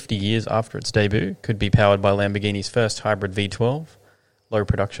revived 50 years after its debut, could be powered by Lamborghini's first hybrid V12. Low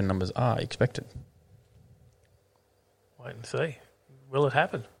production numbers are expected. Wait and see. Will it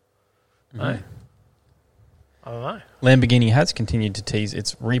happen? No. I don't know. Lamborghini has continued to tease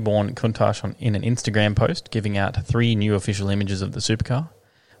its reborn Countach in an Instagram post, giving out 3 new official images of the supercar.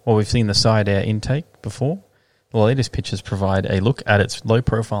 While we've seen the side air intake before, the latest pictures provide a look at its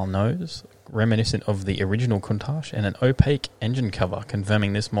low-profile nose, reminiscent of the original Countach, and an opaque engine cover,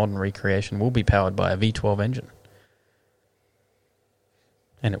 confirming this modern recreation will be powered by a V12 engine.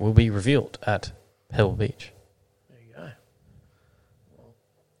 And it will be revealed at Pebble Beach. There you go. Well,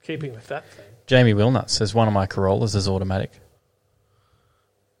 keeping with that thing. Jamie Wilnut says one of my Corollas is automatic.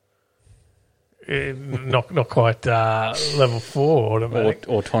 Not quite level 4 automatic.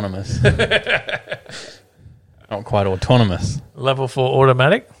 Autonomous. Not quite autonomous. Level 4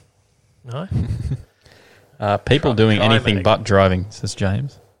 automatic? No. People doing anything but driving, says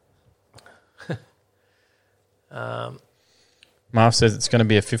James. Marv says it's going to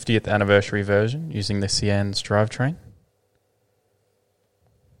be a 50th anniversary version using the Cian's drivetrain.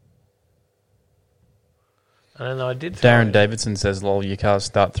 I don't know, I did. Darren Davidson says, lol, your cars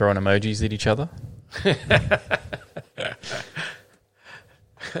start throwing emojis at each other.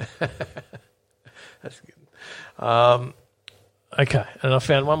 That's good. Okay, and I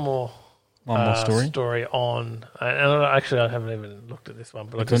found one more story on, and actually I haven't even looked at this one,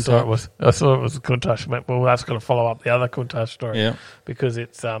 but I just thought it was a Countach. Well, that's going to follow up the other Countach story, because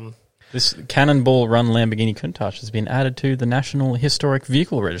it's this Cannonball Run Lamborghini Countach has been added to the National Historic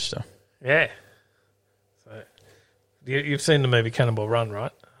Vehicle Register. Yeah. So you've seen the movie Cannonball Run,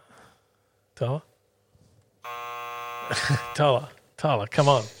 right, Tyler? Tyler, come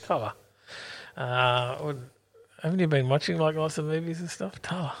on, Tyler. Haven't you been watching lots of movies and stuff,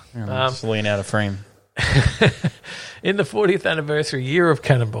 Tyler? Just lean out of frame. In the 40th anniversary year of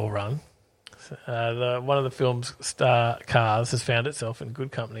Cannonball Run, one of the film's star cars has found itself in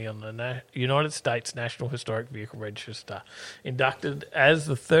good company on the United States National Historic Vehicle Register, inducted as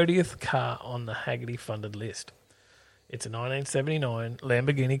the 30th car on the Hagerty-funded list. It's a 1979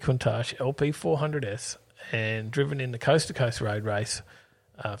 Lamborghini Countach LP400S and driven in the coast-to-coast road race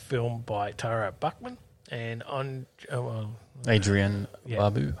filmed by Tara Buckman and Adrian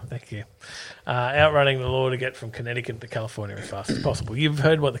Babu. Thank you. Outrunning the law to get from Connecticut to California as fast as possible. You've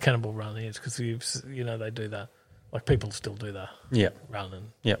heard what the Cannonball Run is because they do that. Like people still do that. Run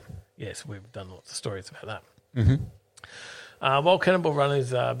and yes, we've done lots of stories about that. Mm-hmm. While Cannonball Run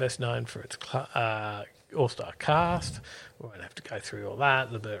is best known for its all-star cast, we won't have to go through all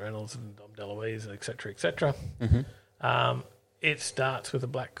that. The Burt Reynolds and Dom DeLuise, etc., etc. Mm-hmm. It starts with a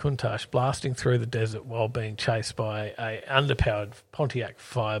black Countach blasting through the desert while being chased by a underpowered Pontiac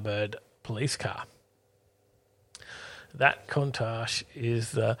Firebird police car. That Countach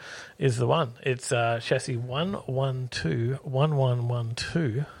is the one. It's chassis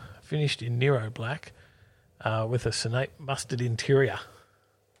 1121112, finished in Nero black, with a Sonate mustard interior.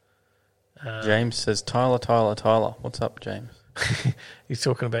 James says, Tyler. What's up, James? He's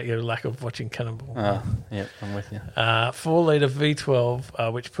talking about your lack of watching Cannonball. Yep, I'm with you. 4-litre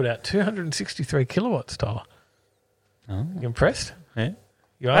V12, which put out 263 kilowatts, Tyler. Oh. You impressed? Yeah.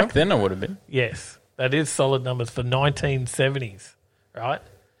 You are? Back then I would have been. Yes. That is solid numbers for 1970s, right?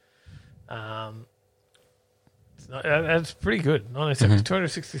 That's pretty good. 1970s,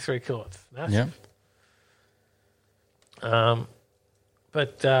 263 kilowatts. That's Yeah.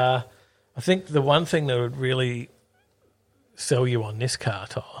 But I think the one thing that would really sell you on this car,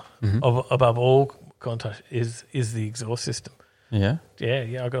 Tyler, above all contest, is the exhaust system. Yeah.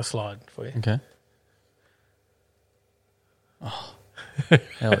 Yeah, I've got a slide for you. Okay. Oh,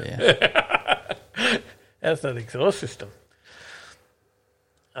 hell yeah. That's that exhaust system.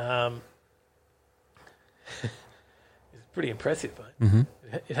 It's pretty impressive, mate. Mm-hmm.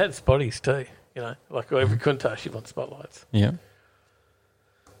 It had spotties too, like every Countach you want spotlights. Yeah.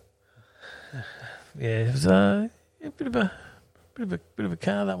 Yeah, it was a bit of a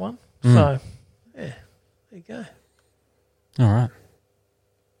car, that one. So, yeah, there you go. All right.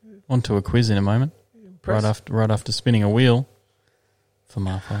 On to a quiz in a moment. Right after spinning a wheel for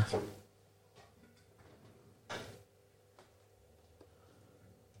Mark.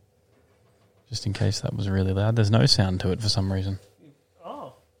 Just in case that was really loud. There's no sound to it for some reason.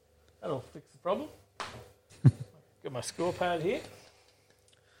 Oh, that'll fix the problem. Got my score pad here.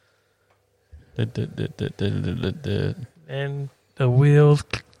 And the wheels.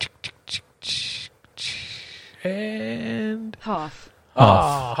 And half.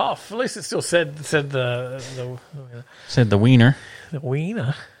 Half. At least it still said the wiener. The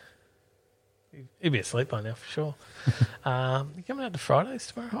wiener. He'd be asleep by now for sure. You coming out to Fridays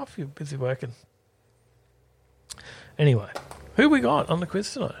tomorrow? Half. You're busy working. Anyway, who we got on the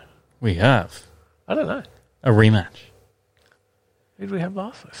quiz tonight? We have. I don't know. A rematch. Who did we have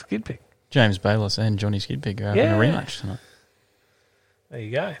last week? Skid Pick. James Bayless and Johnny Skidpig are having a rematch tonight. There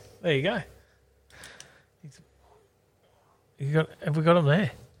you go. Have we got him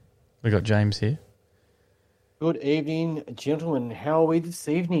there? We got James here. Good evening, gentlemen. How are we this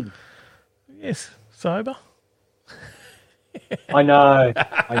evening? Yes, sober. I know.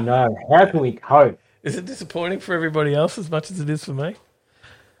 How can we cope? Is it disappointing for everybody else as much as it is for me?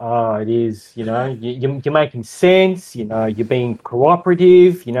 Oh, it is. You're making sense. You're being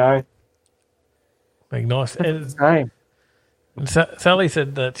cooperative. Being nice. Same. Sally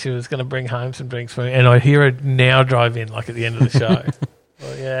said that she was going to bring home some drinks for me, and I hear her now drive in, like at the end of the show.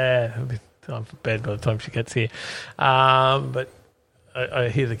 Well, yeah, it'll be time for bed by the time she gets here. But I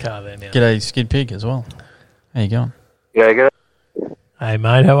hear the car there now. G'day, Skid Pig as well. How you going? Yeah, good. Hey,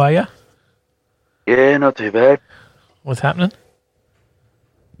 mate, how are you? Yeah, not too bad. What's happening?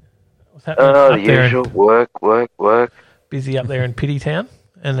 The usual. Work. Busy up there in Pity Town,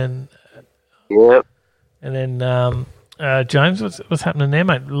 and then... Yep. And then, James, what's happening there,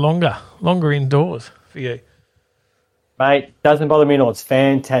 mate? Longer indoors for you. Mate, doesn't bother me at all. It's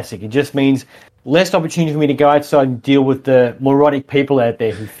fantastic. It just means less opportunity for me to go outside and deal with the moronic people out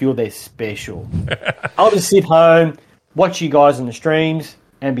there who feel they're special. I'll just sit home, watch you guys on the streams,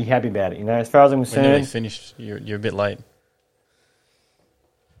 and be happy about it. As far as I'm concerned. We're nearly finished. You're a bit late.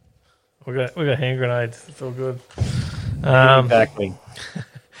 We got hand grenades. It's all good. Exactly.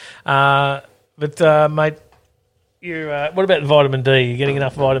 But mate, you. What about vitamin D? You getting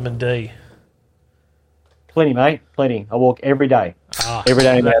enough vitamin D? Plenty, mate. Plenty. I walk every day. Every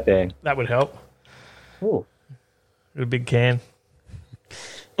day I'm out there. That would help. Ooh. Got a big can.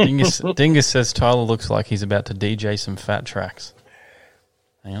 Dingus says Tyler looks like he's about to DJ some fat tracks.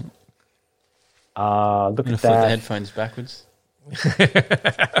 Hang on. Look I'm at flip the that. headphones backwards.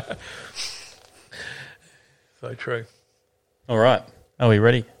 So true. All right. Are we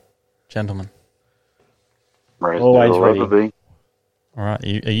ready, gentlemen? Always ready. All right.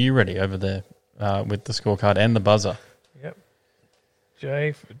 Are you ready over there with the scorecard and the buzzer? Yep.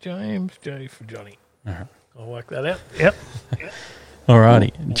 J for James, J for Johnny. All right. I'll work that out. Yep. All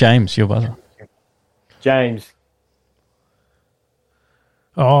righty. James, your buzzer. James.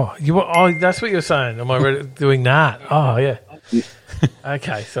 Oh, that's what you're saying. Am I ready, doing that? Oh, yeah.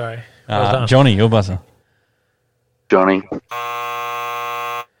 Okay, sorry. Well done. Johnny, your buzzer. Johnny.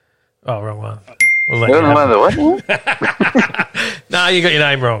 Oh, wrong one. What? No, you got your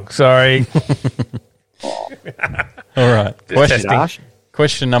name wrong. Sorry. All right.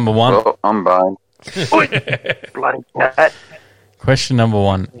 Question number one. Oh, I'm buying. Bloody cat. Question number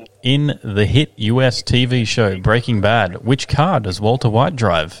one. In the hit US TV show Breaking Bad, which car does Walter White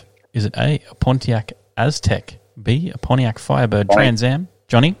drive? Is it A, a Pontiac Aztek, B, a Pontiac Firebird Trans Am?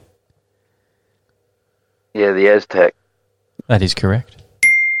 Johnny? Yeah, the Aztec. That is correct.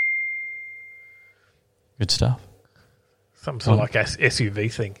 Good stuff. Some sort of like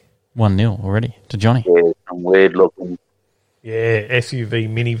SUV thing. 1-0 already to Johnny. Yeah, some weird looking. Yeah, SUV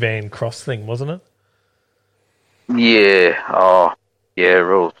minivan cross thing, wasn't it? Yeah,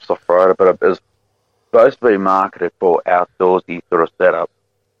 real soft rider, but it was supposed to be marketed for outdoorsy sort of setup.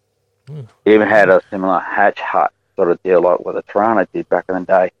 It even had a similar hatch hut sort of deal like what the Tirana did back in the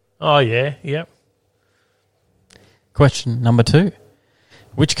day. Oh, yeah, yep. Question number 2.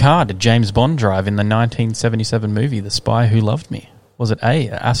 Which car did James Bond drive in the 1977 movie The Spy Who Loved Me? Was it A,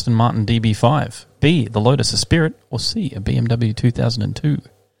 an Aston Martin DB5, B, the Lotus Spirit, or C, a BMW 2002?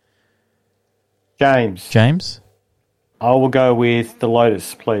 James. I will go with the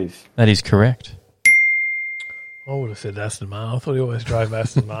Lotus, please. That is correct. I would have said Aston Martin. I thought he always drove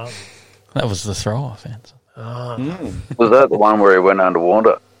Aston Martin. That was the throw-off answer. Was that the one where he went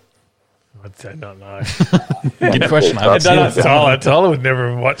underwater? I do not know. Good question. I haven't seen That's it. Tyler. Tyler would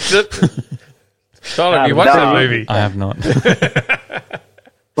never have watched it. Tyler, have you watched that movie? I have not.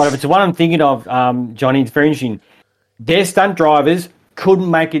 But if it's the one I'm thinking of, Johnny, it's very interesting. Their stunt drivers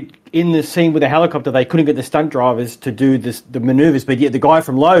couldn't make it in the scene with the helicopter. They couldn't get the stunt drivers to do the manoeuvres, but yet the guy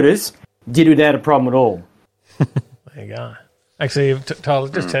from Lotus did it without a problem at all. There you go. Actually, Tyler,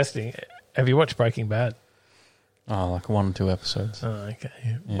 just testing. Have you watched Breaking Bad? Oh, like 1 or 2 episodes. Oh, okay.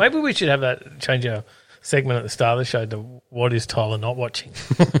 Yeah. Maybe we should have that, change our segment at the start of the show to what is Tyler not watching?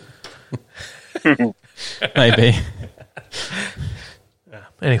 Maybe.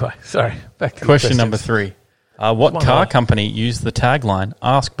 Anyway, sorry. Back to Question number 3. What car company used the tagline,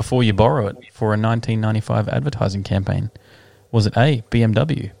 ask before you borrow it, for a 1995 advertising campaign? Was it A,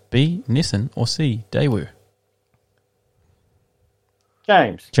 BMW, B, Nissan, or C, Daewoo?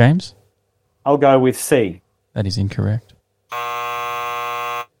 James. I'll go with C. That is incorrect.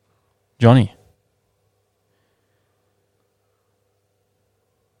 Johnny.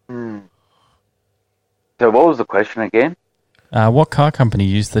 So what was the question again? What car company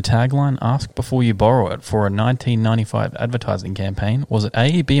used the tagline, ask before you borrow it, for a 1995 advertising campaign? Was it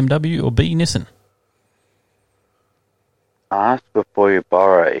A, BMW, or B, Nissan? Ask before you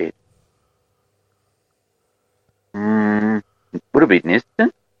borrow it. Would it be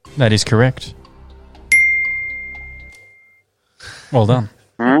Nissan? That is correct. Well done.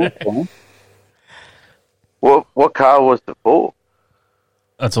 Okay. What car was it for?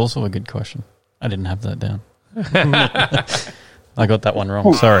 That's also a good question. I didn't have that down. I got that one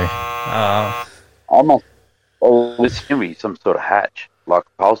wrong. Sorry. I was thinking some sort of hatch, like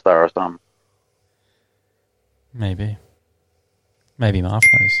a Polestar or something. Maybe Marv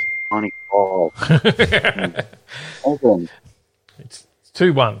knows. 25. Awesome. It's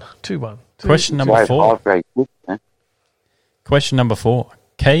 2-1. 2-1. Question number 4. Very good, man. Question number 4.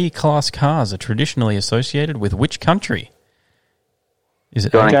 K-class cars are traditionally associated with which country? Is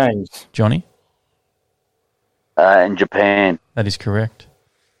it Johnny. James. Johnny? In Japan. That is correct.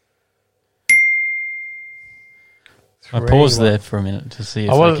 I paused there for a minute to see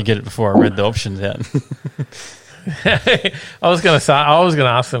if I could get it before I read the options out. I was going to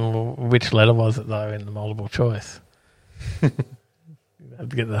ask them which letter was it though in the multiple choice. You have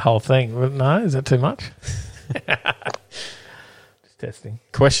to get the whole thing. But no, is that too much? Just testing.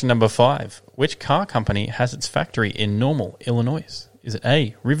 Question number 5. Which car company has its factory in Normal, Illinois? Is it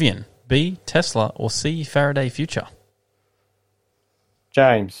A, Rivian, B, Tesla, or C, Faraday Future?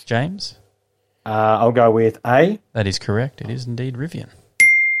 James. I'll go with A. That is correct. It is indeed Rivian.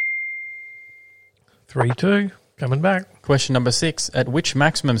 3-2. Coming back. Question number 6. At which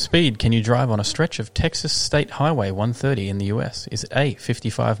maximum speed can you drive on a stretch of Texas State Highway 130 in the US? Is it A,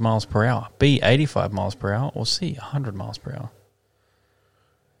 55 miles per hour, B, 85 miles per hour, or C, 100 miles per hour?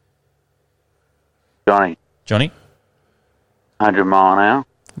 Johnny, 100 100 mile an hour.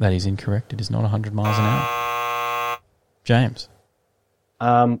 That is incorrect. It is not 100 miles an hour. James.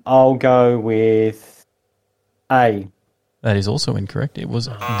 I'll go with A. That is also incorrect. It was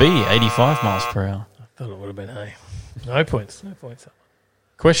B, 85 miles per hour. I thought it would have been A. No points. No points.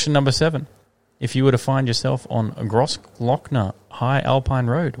 Question number 7. If you were to find yourself on Grossglockner High Alpine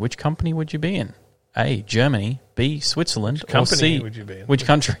Road, which company would you be in? A, Germany, B, Switzerland, or C, would you be in? which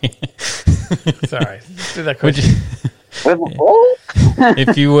country? Sorry. Let's do that question.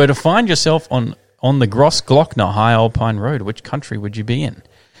 If you were to find yourself on the Grossglockner High Alpine Road, which country would you be in?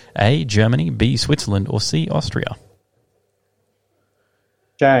 A, Germany, B, Switzerland, or C, Austria?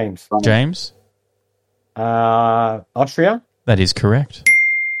 James. Austria? That is correct.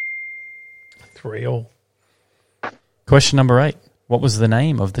 3-all. Question number 8. What was the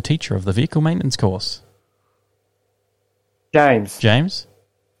name of the teacher of the vehicle maintenance course? James. James?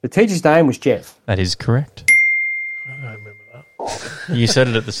 The teacher's name was Jeff. That is correct. I don't remember that. You said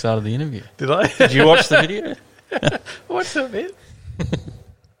it at the start of the interview. Did I? Did you watch the video? What's that bit?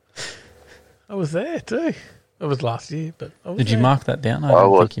 I was there too. It was last year, but I was Did you there. mark that down? I I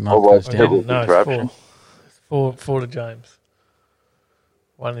don't was- think you marked I was those down. too. No, Interruption. it's four to James.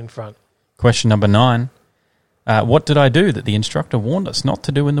 One in front. Question number 9. What did I do that the instructor warned us not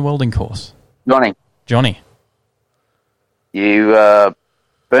to do in the welding course? Johnny, You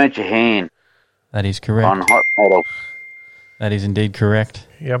burnt your hand that is correct. on hot metal. That is indeed correct.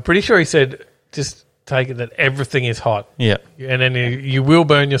 Yeah, I'm pretty sure he said just take it that everything is hot. Yeah. And then you will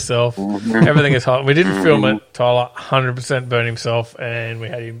burn yourself. Everything is hot. We didn't film it. Tyler 100% burned himself, and we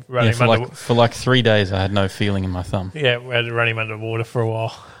had him run Yeah, him under. for like 3 days, I had no feeling in my thumb. Yeah, we had to run him under water for a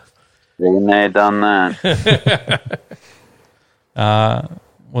while. Been there, done that.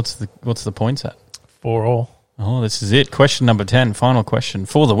 What's the points at? 4-4. Oh, this is it. Question number 10, final question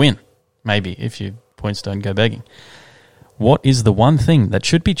for the win. Maybe if your points don't go begging. What is the one thing that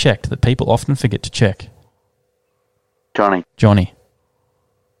should be checked that people often forget to check? Johnny.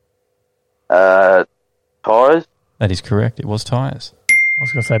 Uh, Tires? That is correct. It was tyres. I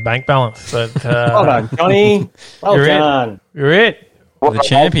was going to say bank balance, but Well done, Johnny. Well You're in. done. you're it. Well, The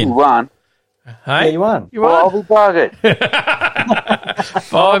champion. You won. Hey, Yeah, you won. You Well, I'll won. be buggered.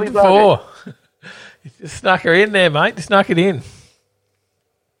 5-4. You just snuck her in there, mate. You snuck it in.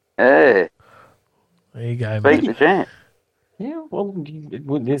 Yeah. There you go, Beat mate. the champ. Yeah, well,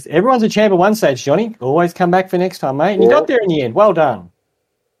 everyone's a champ at one stage, Johnny. Always come back for next time, mate. And you got there in the end. Well done.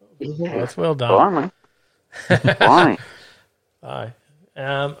 That's well done. Finally. Finally.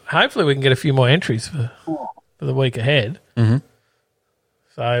 So, hopefully we can get a few more entries for the week ahead. Mm-hmm.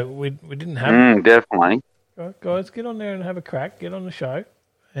 So we didn't have Definitely. guys, get on there and have a crack. Get on the show,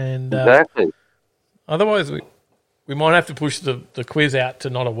 and Exactly. otherwise we might have to push the quiz out to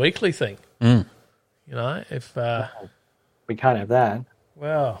not a weekly thing. Mm. You know, if We can't have that.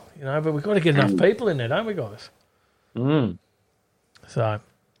 well, you know, but we've got to get enough people in there, don't we, guys? Mm. So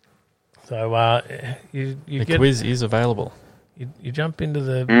you The get quiz is available. you jump into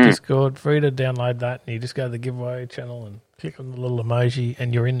the Discord, free to download that, and you just go to the giveaway channel and click on the little emoji,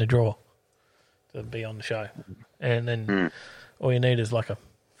 and you're in the draw to be on the show. And then all you need is like a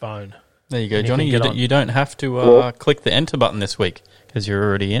phone. There you go, And you Johnny. can You, get don't, on. you don't have to click the enter button this week because you're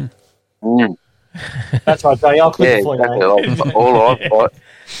already in. Mm. That's right, Johnny. I'll Yeah, click it for you, exactly. mate. All I've got,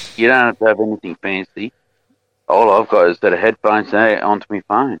 you don't have to have anything fancy. All I've got is that a headphones there onto my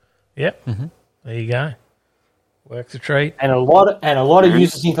phone. Yep. There you go. Works a treat. And a lot of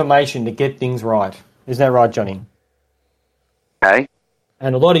useless information to get things right. Isn't that right, Johnny? Okay?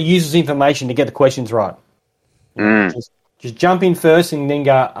 And a lot of useless information to get the questions right. Mm. Just jump in first and then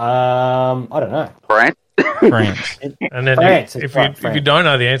go, I don't know. Brent? France. And then France, if that's you right, don't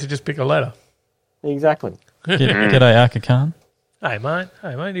know the answer, just pick a letter. Exactly. G'day, Aka Khan. Hey mate,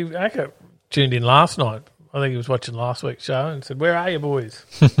 Aka tuned in last night. I think he was watching last week's show and said, "Where are you boys?"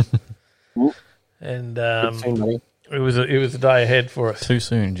 And Soon, buddy. it was a day ahead for us. Too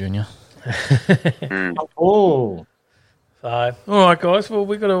soon, Junior. Oh, So, all right, guys. Well,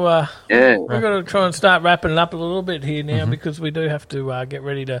 we got to Yeah. try and start wrapping it up a little bit here now because we do have to get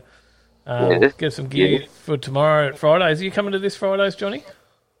ready to get some gear for tomorrow at Fridays. Are you coming to this Fridays, Johnny?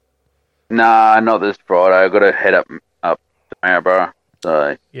 Nah, not this Friday. I've got to head up to Maryborough.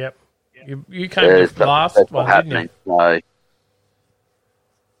 So, Yep. You came there's to the last that's one, happening. didn't you? So,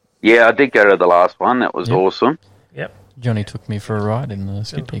 yeah, I did go to the last one. That was Yep. awesome. Yep. Johnny took me for a ride in the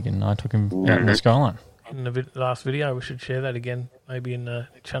skid pig and I took him out in the skyline. In the last video, we should share that again, maybe in the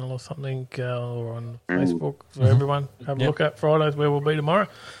channel or something, or on Facebook for everyone. Have a look at Fridays where we'll be tomorrow.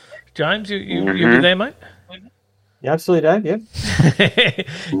 James, you'll be there, mate? yeah, absolutely, Dave.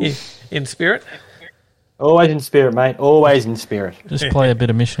 Yeah. in spirit? Always in spirit, mate. Always in spirit. Just play a bit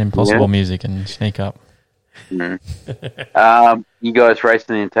of Mission Impossible Yeah. music and sneak up. You guys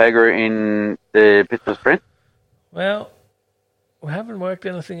racing the Integra in the Pittsburgh Sprint? Well, we haven't worked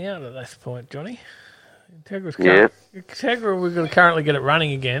anything out at this point, Johnny. Integra's Yeah. Integra, we're going to currently get it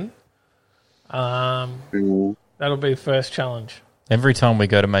running again. That'll be the first challenge. Every time we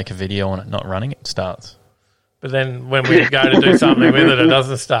go to make a video on it not running, it starts. But then when we go to do something with it, it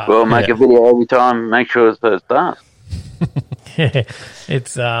doesn't start. Well, make Yeah. a video every time. Make sure it's first start.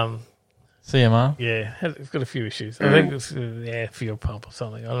 It's CMR? yeah, it's got a few issues. I think it's fuel pump or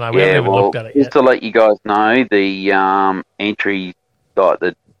something. I don't know. We haven't Yeah, even well, looked at it just yet. to let you guys know, the entry, like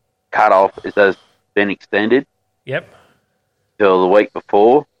the cut-off has been extended Yep. till the week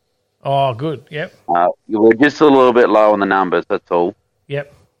before. Oh, good. Yep. We're just a little bit low on the numbers, that's all.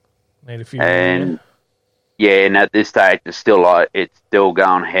 Yep. Need a few. And yeah, and at this stage, it's still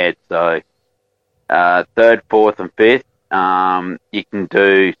going ahead. So, third, fourth, and fifth you can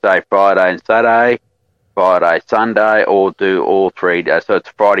do, say, Friday and Saturday, Friday, Sunday, or do all 3 days. So it's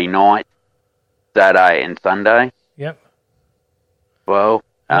Friday night, Saturday, and Sunday. Yep. Well,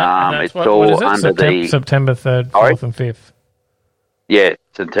 And it's what all is it? under the... September 3rd, Sorry? 4th and 5th. Yeah,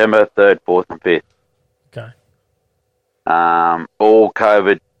 September 3rd, 4th, and 5th. Okay. All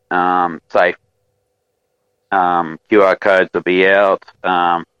COVID safe. QR codes will be out,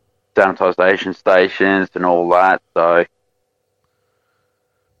 sanitisation stations and all that. So,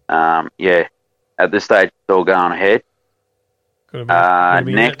 yeah, at this stage, it's all going ahead. Gotta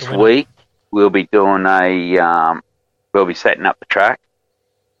be Next week, we'll be doing we'll be setting up the track.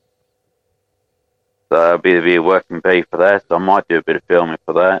 So it'll be a working bee for that. So I might do a bit of filming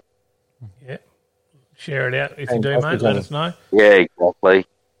for that. Yeah. Share it out if you do, mate. Let us know. Yeah, exactly.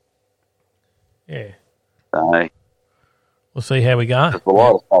 Yeah. So We'll see how we go. there's a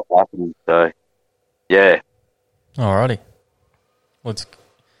lot of stuff happening. So, yeah. Alrighty. We'll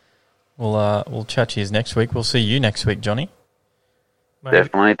chat to you next week. We'll see you next week, Johnny. Maybe.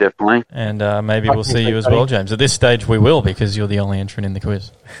 Definitely. And maybe we'll see you as well, James. At this stage, we will, because you're the only entrant in the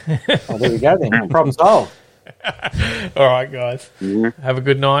quiz. Well, there we go then. Problem solved. All right, guys. Mm-hmm. Have a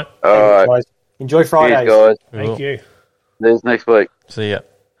good night. All right. Guys, enjoy Fridays. Cheers, guys. Thank you. There's next week. See ya.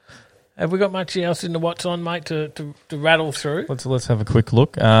 Have we got much else in the What's On, mate, to rattle through? Let's have a quick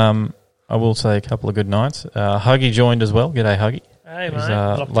look. I will say a couple of good nights. Huggy joined as well. G'day, Huggy. Hey, He's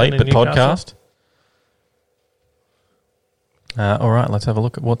mate. late but podcast. All right, let's have a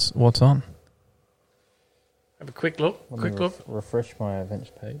look at what's on. Have a quick look. Refresh my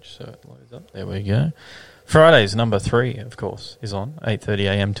events page so it loads up. There we go. Friday's number 3, of course, is on 8:30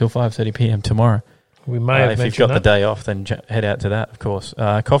 a.m. till 5:30 p.m. tomorrow. We may have if you've mentioned got the day off, then head out to that, of course.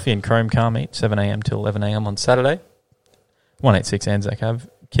 Coffee and Chrome car meet, 7 a.m. till 11 a.m. on Saturday. 186 Anzac Ave,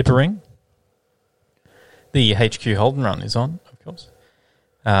 Kippering. The HQ Holden Run is on, of course.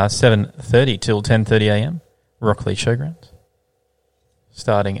 7:30 till 10:30 a.m. Rockley Showgrounds.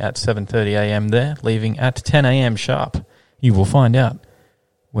 Starting at 7:30 a.m. there, leaving at 10 a.m. sharp. You will find out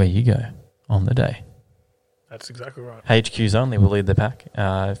where you go on the day. That's exactly right. HQs only will lead the pack.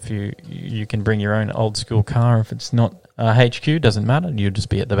 If you can bring your own old school car. If it's not HQ, doesn't matter. You'll just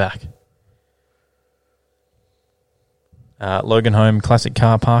be at the back. Logan Home Classic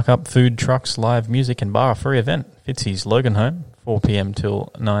Car Park Up, food, trucks, live music and bar free event. Fitzy's Logan Home, 4 p.m.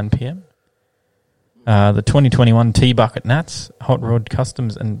 till 9 p.m. The 2021 T-Bucket Nats, Hot Rod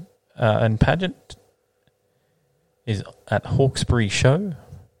Customs and Pageant is at Hawkesbury Show,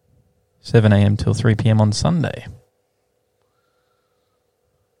 7 a.m. till 3 p.m. on Sunday.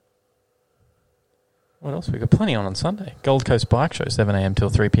 What else? We've got plenty on Sunday. Gold Coast Bike Show, 7 a.m.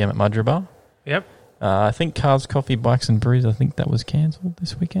 till 3 p.m. at Mudra Bar. Yep. I think Cars, Coffee, Bikes and Brews, I think that was cancelled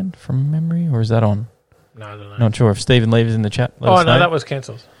this weekend from memory, or is that on? No, I don't know. Not sure. If Stephen Lever's in the chat, let us know. No, that was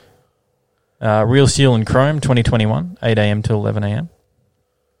cancelled. Real Steel and Chrome, 2021, 8 a.m. till 11 a.m.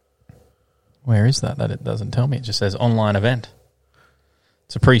 Where is that? That it doesn't tell me. It just says online event.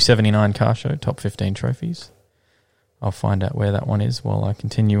 It's a pre-79 car show, top 15 trophies. I'll find out where that one is while I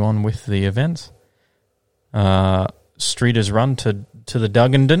continue on with the events. Streeters Run to the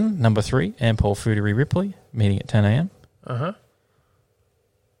Duggandon, number 3, Ampol Foodery Ripley, meeting at 10 a.m. Uh-huh.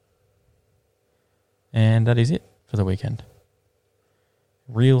 And that is it for the weekend.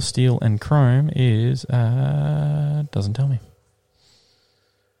 Real Steel and Chrome is, doesn't tell me.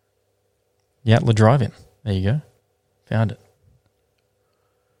 Yatla Drive-In. There you go. Found it.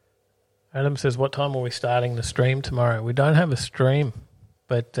 Adam says, what time are we starting the stream tomorrow? We don't have a stream,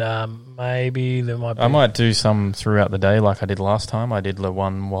 but maybe there might be. I might do some throughout the day like I did last time. I did the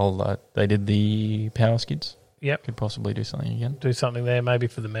one while they did the power skids. Yep. Could possibly do something again. Do something there maybe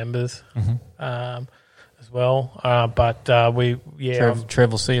for the members Mm-hmm. as well.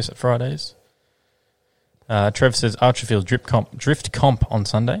 Trev will see us at Fridays. Trev says Archerfield Drift Comp on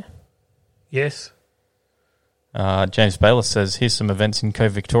Sunday. Yes. James Bayless says, here's some events in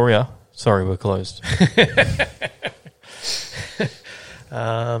Cove Victoria. Sorry, we're closed.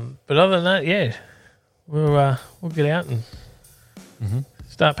 But other than that, yeah, we'll get out and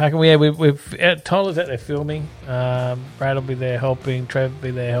start packing. Yeah, we've Tyler's out there filming. Brad will be there helping. Trev will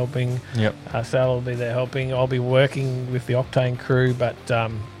be there helping. Yep. Sal will be there helping. I'll be working with the Octane crew, but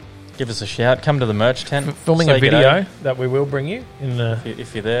Give us a shout. Come to the merch tent. filming Say a video g'day. that we will bring you in the.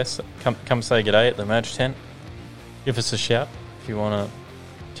 If you're there, come say g'day at the merch tent. Give us a shout if you want to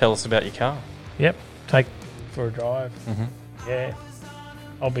tell us about your car. Yep, take for a drive. Mm-hmm. Yeah,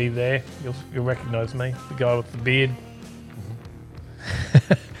 I'll be there. You'll recognise me, the guy with the beard.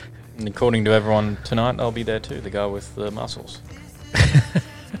 And according to everyone tonight, I'll be there too, the guy with the muscles.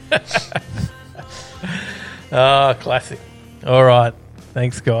 Ah, classic. All right.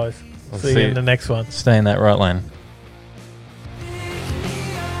 Thanks, guys. See you see in you. the next one. Stay in that right lane.